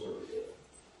with SQL Server data.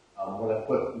 When I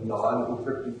put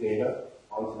non-encrypted data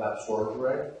onto that storage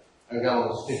array, I got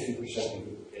almost 50%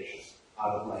 deduplication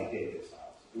out of my database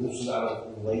files. And this was out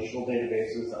of relational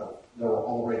databases that were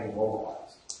already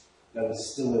normalized. That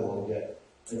was still able to get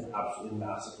an absolutely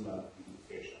massive amount of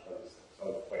duplication out of these things. So I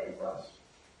was quite impressed.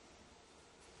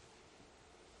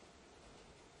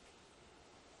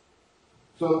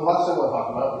 So the last thing I want to talk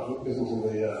about, which isn't in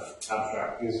the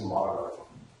abstract, is monitoring.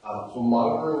 So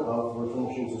monitoring of virtual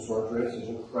machines and storage rates is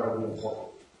incredibly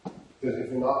important. Because if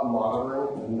you're not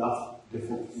monitoring enough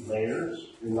different layers,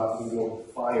 you're not going to be able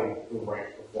to find the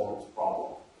right performance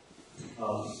problem.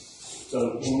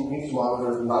 So you need to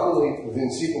monitor not only within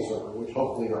SQL Server, which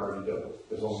hopefully you're already doing.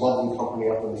 There's a lovely company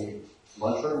up in the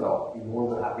lunchroom. No, I'd be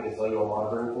more than happy to tell you a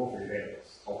monitoring tool for your database.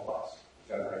 It's called Plus.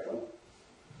 Got a great one.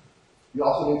 You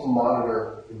also need to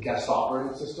monitor the guest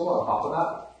operating system on top of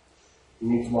that. You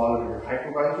need to monitor your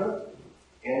hypervisor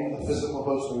and the physical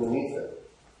host underneath it,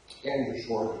 and your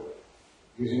storage of it.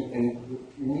 And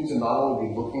you need to not only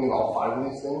be looking at all 5 of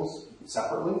these things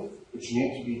separately, but you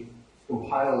need to be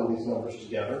compiling these numbers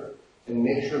together and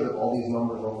make sure that all these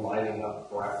numbers are lining up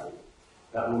correctly.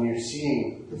 That when you're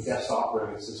seeing the guest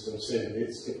operating system say that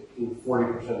it's in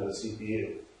 40% of the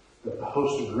CPU, that the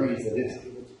host agrees that it's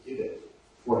able to get it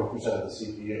 40% of the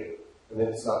CPU. And then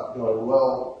it's not going,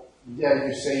 well, yeah,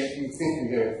 you say you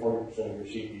think you're getting 40% of your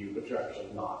CPU, but you're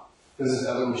actually not. Because this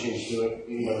other machine's doing,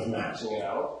 is maxing it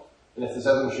out. And if this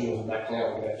other machine wasn't maxing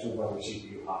out, we could actually run your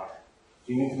CPU higher.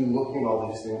 So you need to be looking at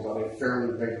all these things on a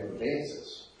fairly regular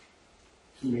basis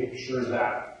to make sure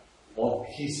that all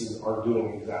pieces are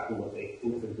doing exactly what they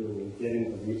think they're doing and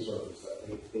getting the resources that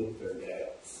they think they're getting.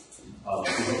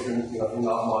 Because if you're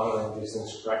not monitoring these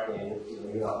things correctly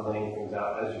and you're not laying things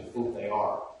out as you think they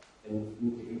are, and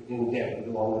again,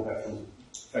 along with that,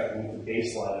 you need to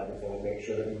baseline everything and make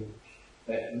sure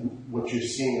that what you're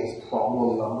seeing as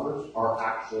problem numbers are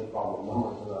actually problem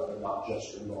numbers and they're not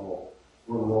just your normal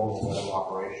running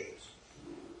operations.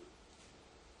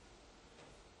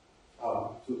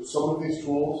 So some of these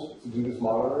tools to do this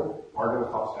monitoring are going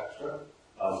to cost extra,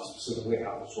 specifically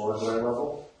at the storage layer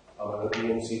level. The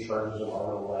EMC charges an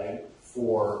arm and a leg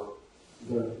for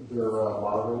their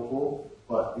monitoring tool,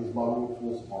 but these monitoring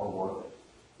tools are worth it.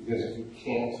 Because if you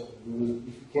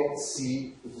can't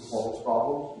see the performance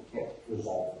problems, you can't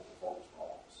resolve the performance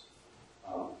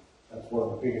problems. That's one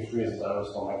of the biggest reasons I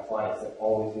always tell my clients they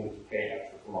always need to pay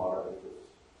extra for monitoring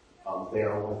tools. They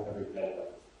are worth every penny of it.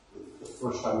 The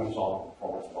first time you solve a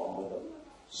performance problem with them,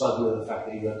 suddenly the fact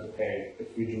that you have to pay a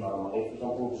huge amount of money for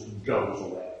something just goes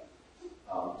away.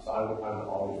 So I would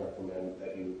always recommend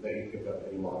that you pick up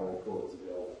any monitoring tool that's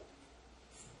available.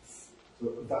 So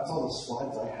that's all the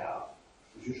slides I have.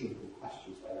 There's usually good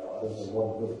questions by now, other than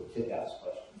one really kick-ass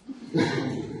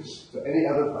question. So any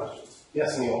other questions?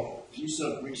 Yes, Neil? Use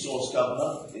of resource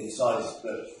governor inside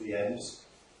VMs,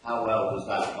 how well does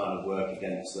that kind of work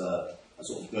against a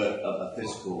sort of a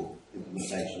physical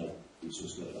implementation of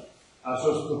resource governor?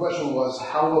 So the question was,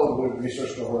 how well would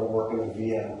resource governor work in a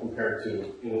VM compared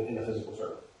to in a physical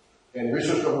server? And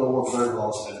resource governor works very well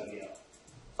inside a VM.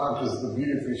 Because the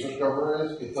beauty of resource governor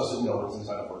is it doesn't know it's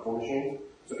inside a virtual machine,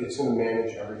 so it's going to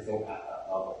manage everything at that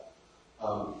level.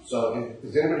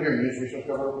 Has anybody here used resource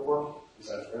governor before? Is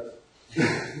that correct?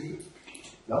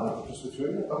 No? Just the two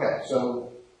of you? Okay,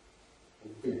 so I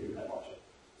figured you had watched it.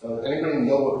 So does anybody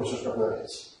know what resource governor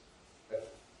is?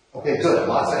 Okay, good.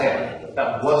 Lots of hands.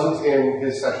 That wasn't in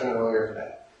his session earlier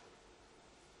today.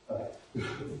 Okay.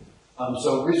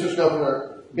 So resource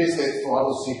governor, basically it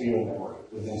throttles CPU and memory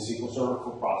within SQL Server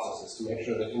for processes to make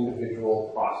sure that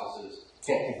individual processes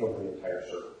can't take over the entire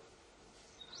server.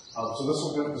 So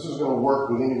this is going to work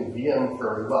within the VM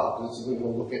very well. This is going to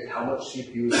look at how much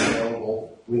CPU is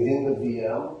available within the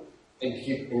VM and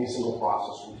keep any single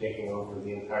process from taking over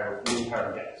the entire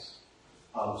guest.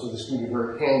 So this can be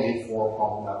very handy for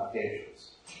problem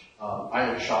applications. I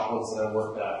had a shop once that I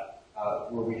worked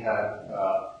at where we had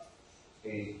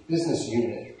a business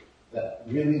unit that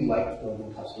really liked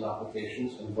building custom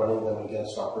applications and running them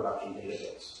against our production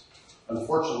database.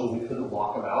 Unfortunately, we couldn't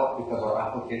lock them out because our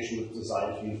application was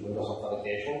designed to use Windows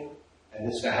authentication, and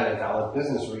this guy had a valid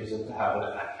business reason to have an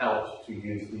account to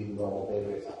use the normal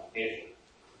database application.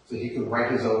 So he could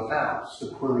write his own apps to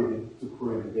query the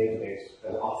database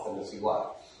as often as he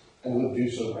liked, and would do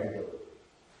so regularly.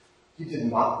 He did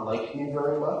not like me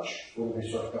very much when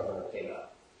Resource Governor came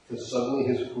out, because suddenly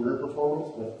his query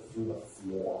performance went through the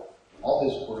floor. All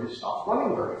his queries stopped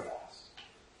running very fast.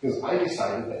 Because I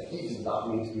decided that he did not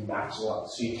need to be maxing out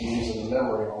the CPUs and the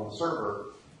memory on the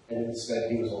server, and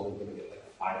instead he was only going to get like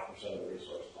 5% of the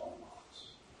resources on the box.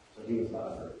 So he was not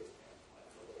a very big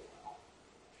fan.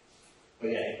 But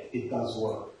yeah, it does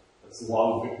work. It's a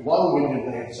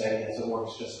long-winded way of saying yes, it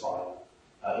works just fine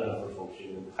in a virtual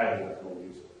machine, and highly recommend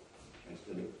using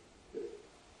it.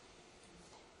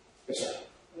 Yes, sir.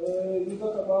 You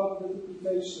talk about the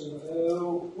duplication.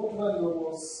 What vendor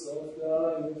was of the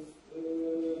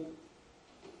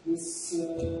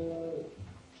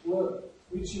array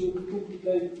which you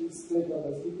duplicate this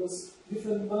database? Because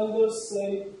different vendors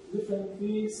say different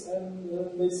things,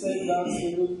 and they say that's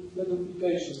the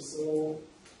duplication. So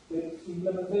the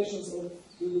implementations of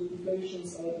the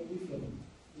duplications are different.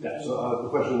 Yeah, so the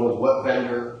question was what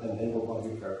vendor, and then we'll go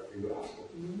through you asking.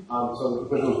 So the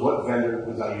question was what vendor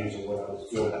was I using when I was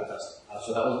doing that test?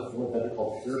 So that was a vendor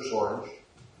called Pure Storage.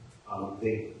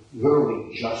 They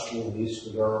literally just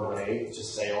released their array to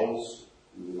sales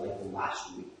like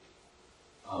last week.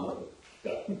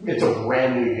 It's a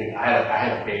brand new unit. I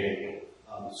had a beta unit.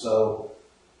 So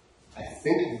I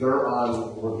think they're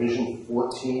on revision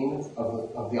 14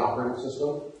 of the operating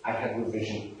system. I had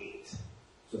revision 8.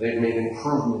 So they've made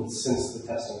improvements since the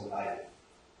testing that I had.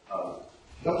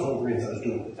 That was one of the reasons I was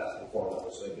doing the testing for them,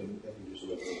 so they can do some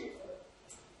improvement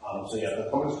on it. So yeah, the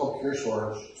company's called Pure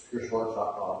Storage. It's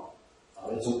purestorage.com.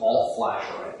 It's an all-flash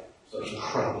array, so it's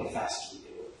incredibly fast to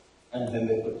begin with. And then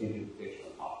they put deduplication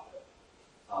on top of it.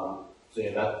 So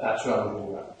yeah, that's what I'm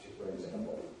doing that particular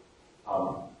example.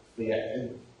 But yeah,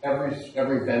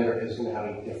 every vendor is going to have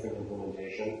a different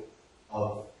implementation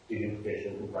of deduplication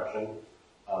and compression.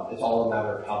 It's all a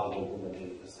matter of how they implement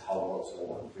it as to how well it's going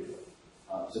to work for you.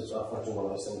 So it's unfortunately one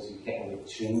of those things you can't really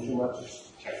tune too much,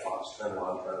 just checkbox, turn it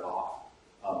on, turn it off.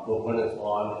 But when it's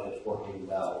on and it's working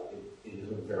well, it is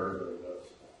very, very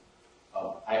noticeable.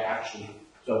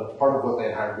 So part of what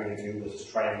they hired me to do was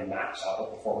to try and max out the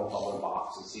performance on their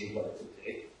box and see what it could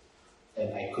take,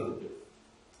 and I couldn't do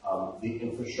it. The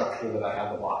infrastructure that I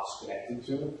had the box connected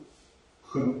to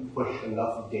couldn't push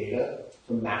enough data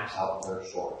to max out their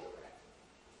storage array.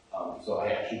 So I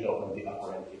actually don't know the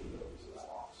upper end capabilities of that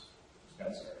box. It's kind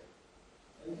of scary.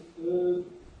 And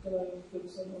can I take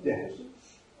some more Yeah. questions?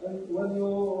 And when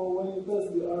you test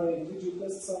the array, did you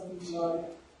test something like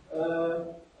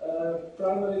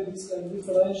primary disk and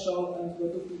differential and the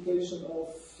duplication of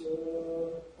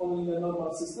only in a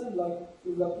normal system? Like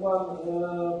you've got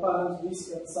one parent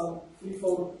disk and some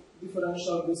 3-4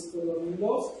 differential disk for your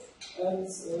Windows, and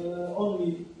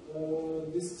only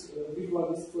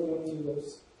virtual disk for your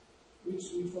Windows. Which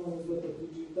one is better?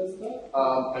 Did you test that?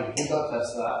 I did not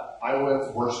test that. I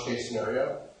went worst case scenario,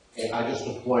 and I just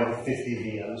deployed 50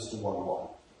 VMs to one.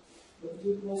 But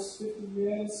it was 50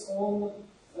 VMs on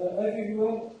every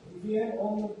VM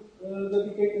on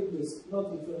dedicated disk, not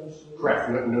differential. Correct,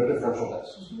 no differential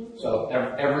disks. So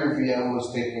every VM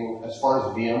was taking, as far as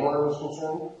VMware was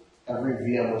concerned, every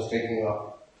VM was taking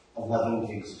up 11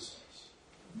 gigs of space.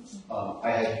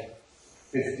 I had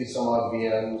 50 some odd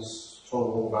VMs,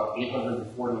 totaling about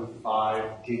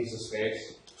 845 gigs of space,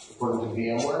 according to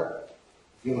VMware.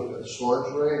 If you look at the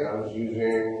storage array, I was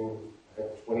using, I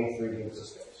think, 23 gigs of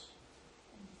space.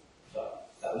 So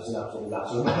that was an absolutely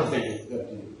massive amount of data.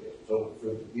 So for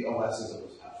the OSs, it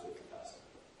was absolutely fantastic.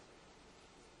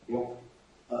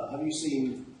 Have you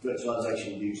seen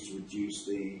virtualization used to reduce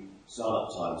the startup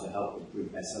time to help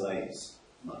improve SLAs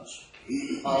much?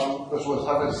 First was,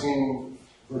 have I seen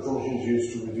virtual machines used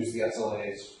to reduce the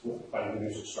SLAs by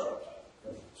reducing startup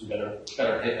time? To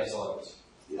better hit SLAs.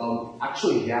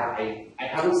 Actually, yeah, I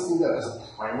haven't seen that as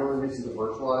a primary reason to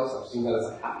virtualize. I've seen that as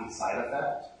a happy side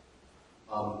effect.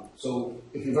 So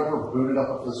if you've ever booted up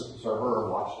a physical server or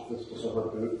watched a physical server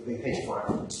boot, they take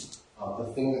forever.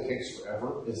 The thing that takes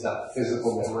forever is that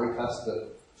physical memory test that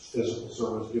physical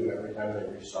servers do every time they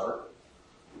restart.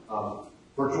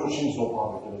 Virtual machines don't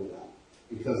bother doing that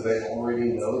because they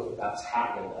already know that that's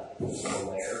happened at the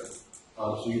physical layer.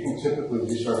 So you can typically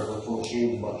restart a virtual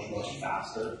machine much, much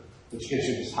faster, which gives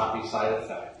you this happy side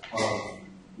effect of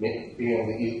being able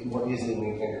to more easily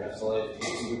maintain your SLA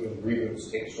because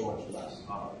reboots take so much less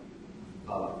time.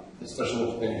 Especially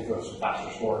when you throw some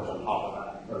faster storage on top of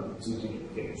that, or some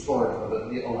duplicated storage where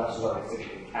the OS is already sitting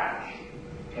in cache,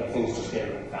 and things just get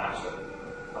even faster.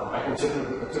 I can a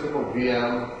typical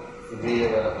VM to be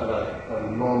in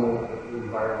a normal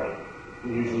environment,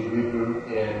 you usually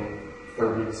reboot in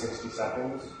 30 to 60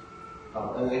 seconds.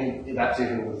 And then that's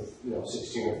even with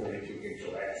 16 or 32 gigs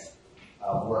of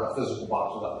RAM. Where a physical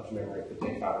box without much memory could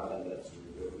take 5 or 10 minutes to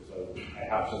reboot. So I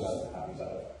have seen that as a happy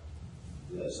side effect.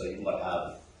 Yeah, so you might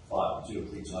have 2 or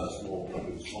 3 times more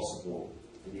reboots possible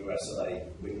in your SLA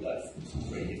window to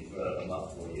bring it for a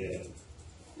month or a year.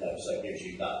 So it gives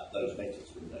you those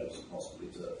maintenance windows and possibly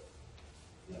to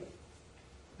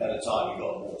better time, you've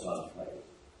got more time to play with.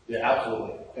 Yeah,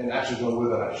 absolutely. And actually going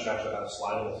with it, I should actually have a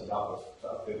slide on this about this to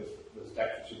update this deck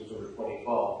for SQL Server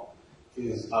 2012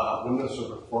 is Windows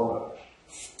Server Core mode.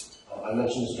 I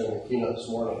mentioned this during the keynote this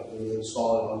morning. When you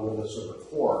install it on Windows Server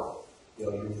Core, You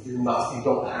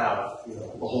don't have,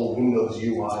 the whole Windows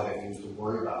UI that you need to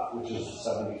worry about, which is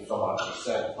 70%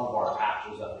 of our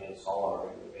patches that we install on a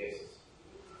regular basis.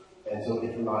 And so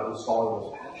if you're not installing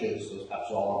those patches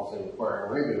all obviously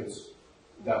requiring reboots,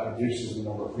 that reduces the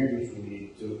number of reboots we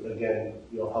need to, again,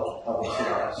 help us hit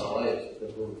our SLAs,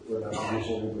 because we're not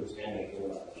reducing reboots and making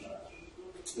them out of trash.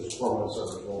 This core mode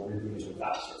server will reboot even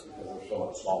faster because they're so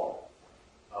much smaller.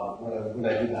 When I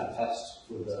did that test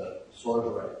with the storage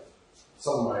array,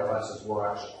 some of my OSs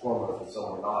were actually core mode and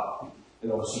some were not.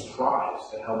 And I was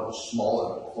surprised at how much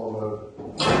smaller the core mode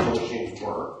machines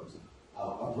were.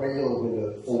 A regular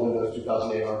Windows, full Windows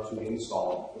 2008 R2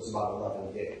 install was about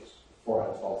 11 gigs before I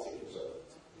installed SQL Server.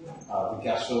 The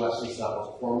guest OSs that was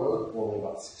core mode were only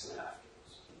about 6.5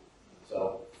 gigs.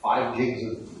 So 5 gigs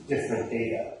of different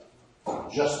data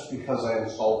just because I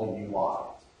installed the UI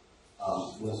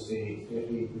was a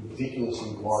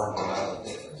ridiculously large amount of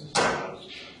data.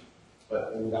 But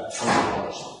we got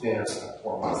 $20 thinner than a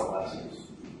core mode OSs.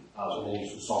 And then you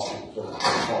install SQL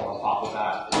Server on top of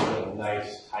that. It's a nice,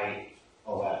 tight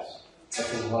OS that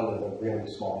can run in a really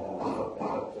small memory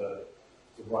footprint, but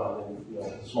to run in, the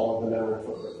smaller the memory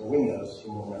footprint for Windows, the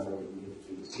more memory we need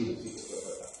to the SQL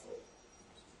Server at that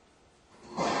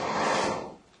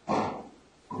point.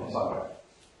 That's all right.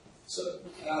 So,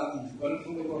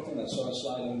 when we worked on that sort of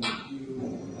slide, and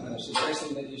you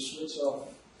suggested that you switch off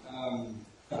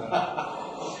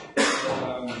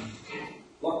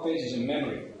block pages in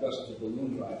memory because of the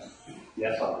balloon drive.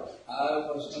 Yes, I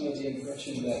was under the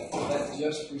impression that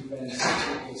just prevents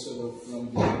SQL Server from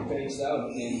being paged out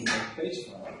in a page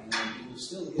file, and it will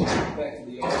still get back to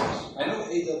the OS. I know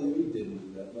AWE didn't do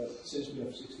that, but since we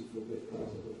have 64-bit,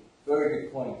 Very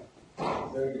good point.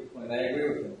 Very good point. I agree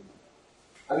with him.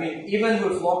 I mean, even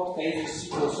with locked pages,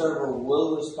 SQL Server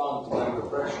will respond to that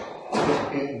refresher.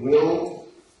 It will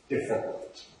differently.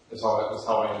 That's how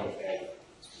I understand it.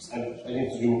 And I need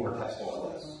to do more testing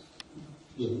on this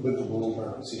with the balloon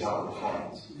drive and see how it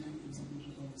responds.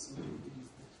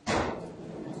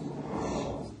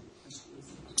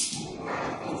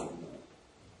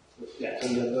 Yeah,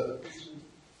 and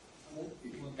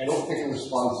I don't think it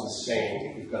responds the same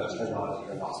if you've got it turned on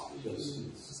or not, because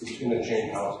it's going to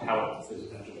change how it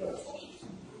is actually going to respond.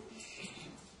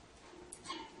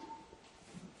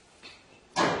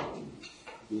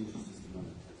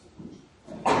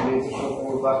 Any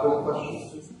additional background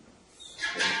questions?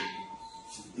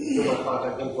 Put my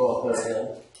contact info up there again.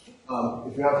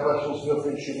 If you have questions, feel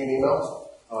free to shoot me an email.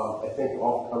 I thank you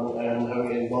all for coming. I am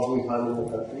having a lovely time in the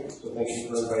country, so thank you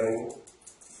for inviting me.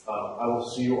 I will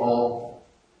see you all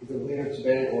either later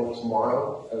today or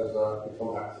tomorrow, as we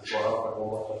come back to tomorrow. I have one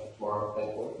more session tomorrow,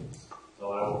 thankfully. So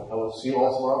I will see you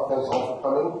all tomorrow. Thanks all for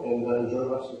coming, and enjoy the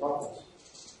rest of the conference.